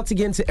 And shouts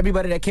again to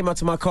everybody that came out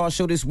to my car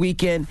show this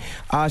weekend.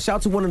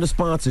 Shout to one of the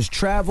sponsors,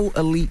 Travel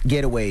Elite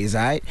Getaways,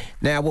 all right?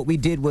 Now, what we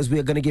did was we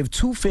are going to give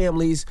 2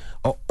 families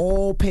an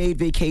all-paid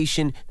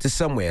vacation to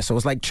somewhere. So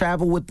it's like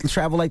travel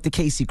like the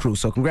Casey Crew.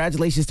 So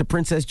congratulations to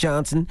Princess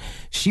Johnson.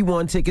 She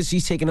won tickets.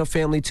 She's taking her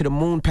family to the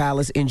Moon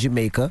Palace in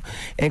Jamaica.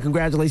 And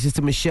congratulations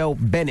to Michelle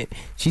Bennett.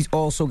 She's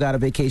also got a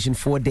vacation,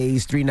 4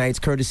 days, 3 nights,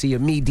 courtesy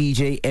of me,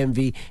 DJ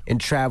Envy, and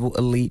Travel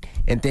Elite.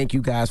 And thank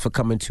you guys for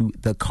coming to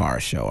the car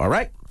show, all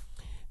right?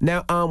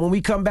 Now, when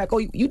we come back,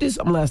 you did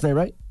something last night,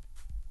 right?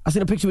 I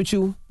seen a picture with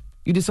you.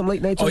 You did some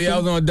late night. Oh, yeah, I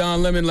was on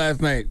Don Lemon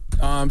last night.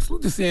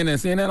 Salute to CNN.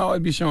 CNN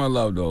always be showing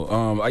love, though.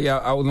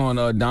 I was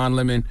on Don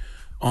Lemon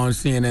on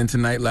CNN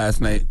tonight,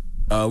 last night.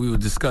 We were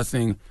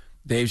discussing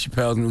Dave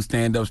Chappelle's new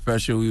stand-up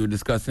special. We were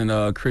discussing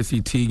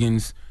Chrissy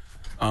Teigen's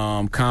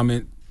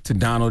comment to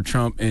Donald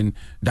Trump, and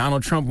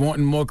Donald Trump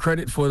wanting more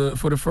credit for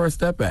the First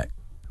Step Act.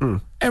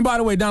 And by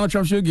the way, Donald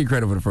Trump should get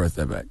credit for the First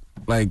Step Act.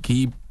 Like,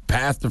 he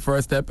passed the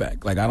First Step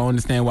Act. Like, I don't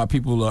understand why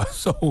people are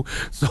so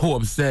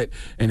upset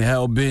and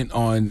hell-bent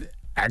on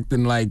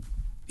acting like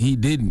he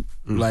didn't.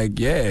 Like,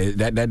 yeah,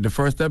 that the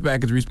First Step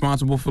Act is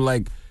responsible for,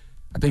 like,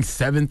 I think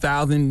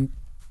 7,000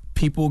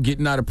 people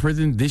getting out of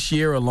prison this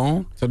year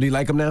alone. So do you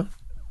like him now?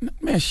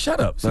 Man,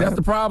 shut up. See, that's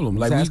the problem.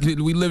 Like,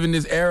 we live in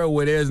this era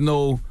where there's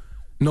no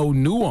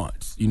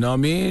nuance. You know what I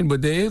mean?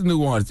 But there is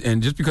nuance.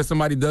 And just because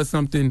somebody does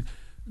something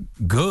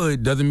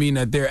good doesn't mean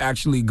that they're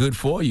actually good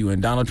for you.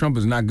 And Donald Trump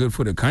is not good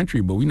for the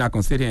country, but we're not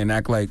going to sit here and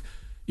act like,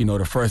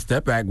 the First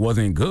Step Act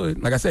wasn't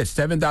good. Like I said,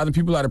 7,000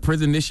 people out of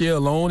prison this year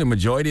alone, and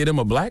majority of them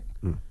are black.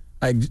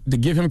 Like, to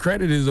give him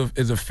credit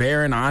is a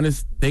fair and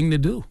honest thing to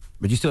do.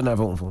 But you're still not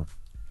voting for him?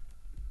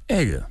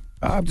 Nigga.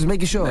 I'm just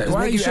making sure.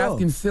 Why are you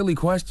asking silly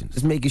questions?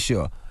 Just making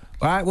sure.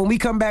 All right, when we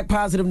come back,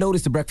 positive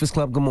notice, the Breakfast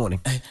Club. Good morning.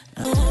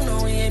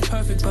 No, we ain't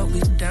perfect, but we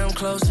down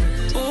close.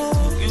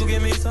 Ooh, you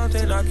give me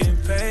something I can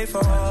pay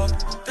for.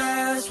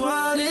 That's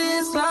what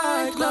it's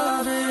like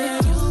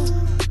loving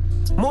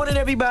you. Morning,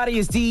 everybody.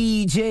 It's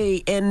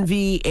DJ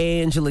Envy,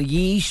 Angela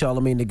Yee,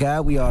 Charlamagne the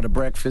God. We are the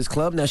Breakfast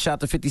Club. Now, shout out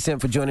to 50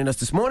 Cent for joining us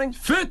this morning.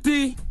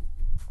 50!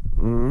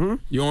 Mm-hmm.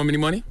 You owe him any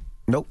money?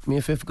 Nope, me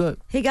and Fifth good.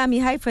 He got me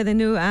hyped for the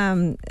new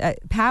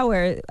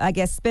Power, I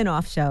guess,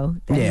 spinoff show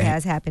that he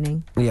has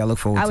happening. Yeah, I look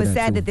forward to that. I was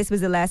sad that this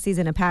was the last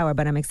season of Power,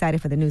 but I'm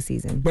excited for the new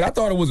season. But I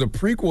thought it was a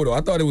prequel, though. I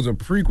thought it was a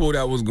prequel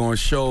that was going to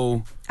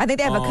show... I think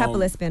they have a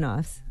couple of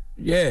spinoffs.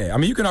 Yeah, I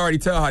mean, you can already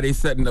tell how they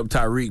setting up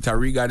Tyreek.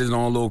 Tyreek got his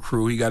own little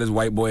crew. He got his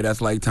white boy that's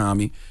like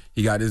Tommy.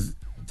 He got his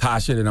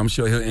Tasha that I'm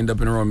sure he'll end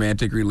up in a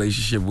romantic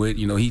relationship with.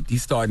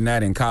 He's starting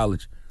that in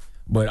college.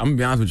 But I'm going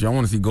to be honest with you, I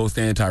want to see Ghost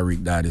and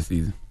Tyreek die this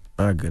season.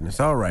 My goodness.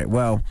 All right.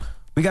 Well,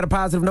 we got a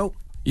positive note?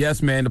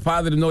 Yes, man. The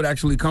positive note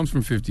actually comes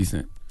from 50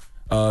 Cent.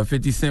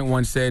 50 Cent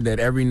once said that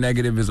every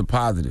negative is a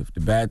positive. The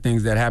bad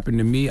things that happen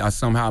to me, I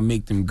somehow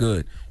make them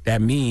good.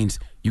 That means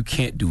you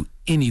can't do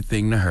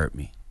anything to hurt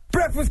me.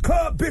 Breakfast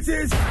Club,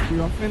 bitches!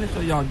 Y'all finished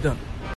or y'all done?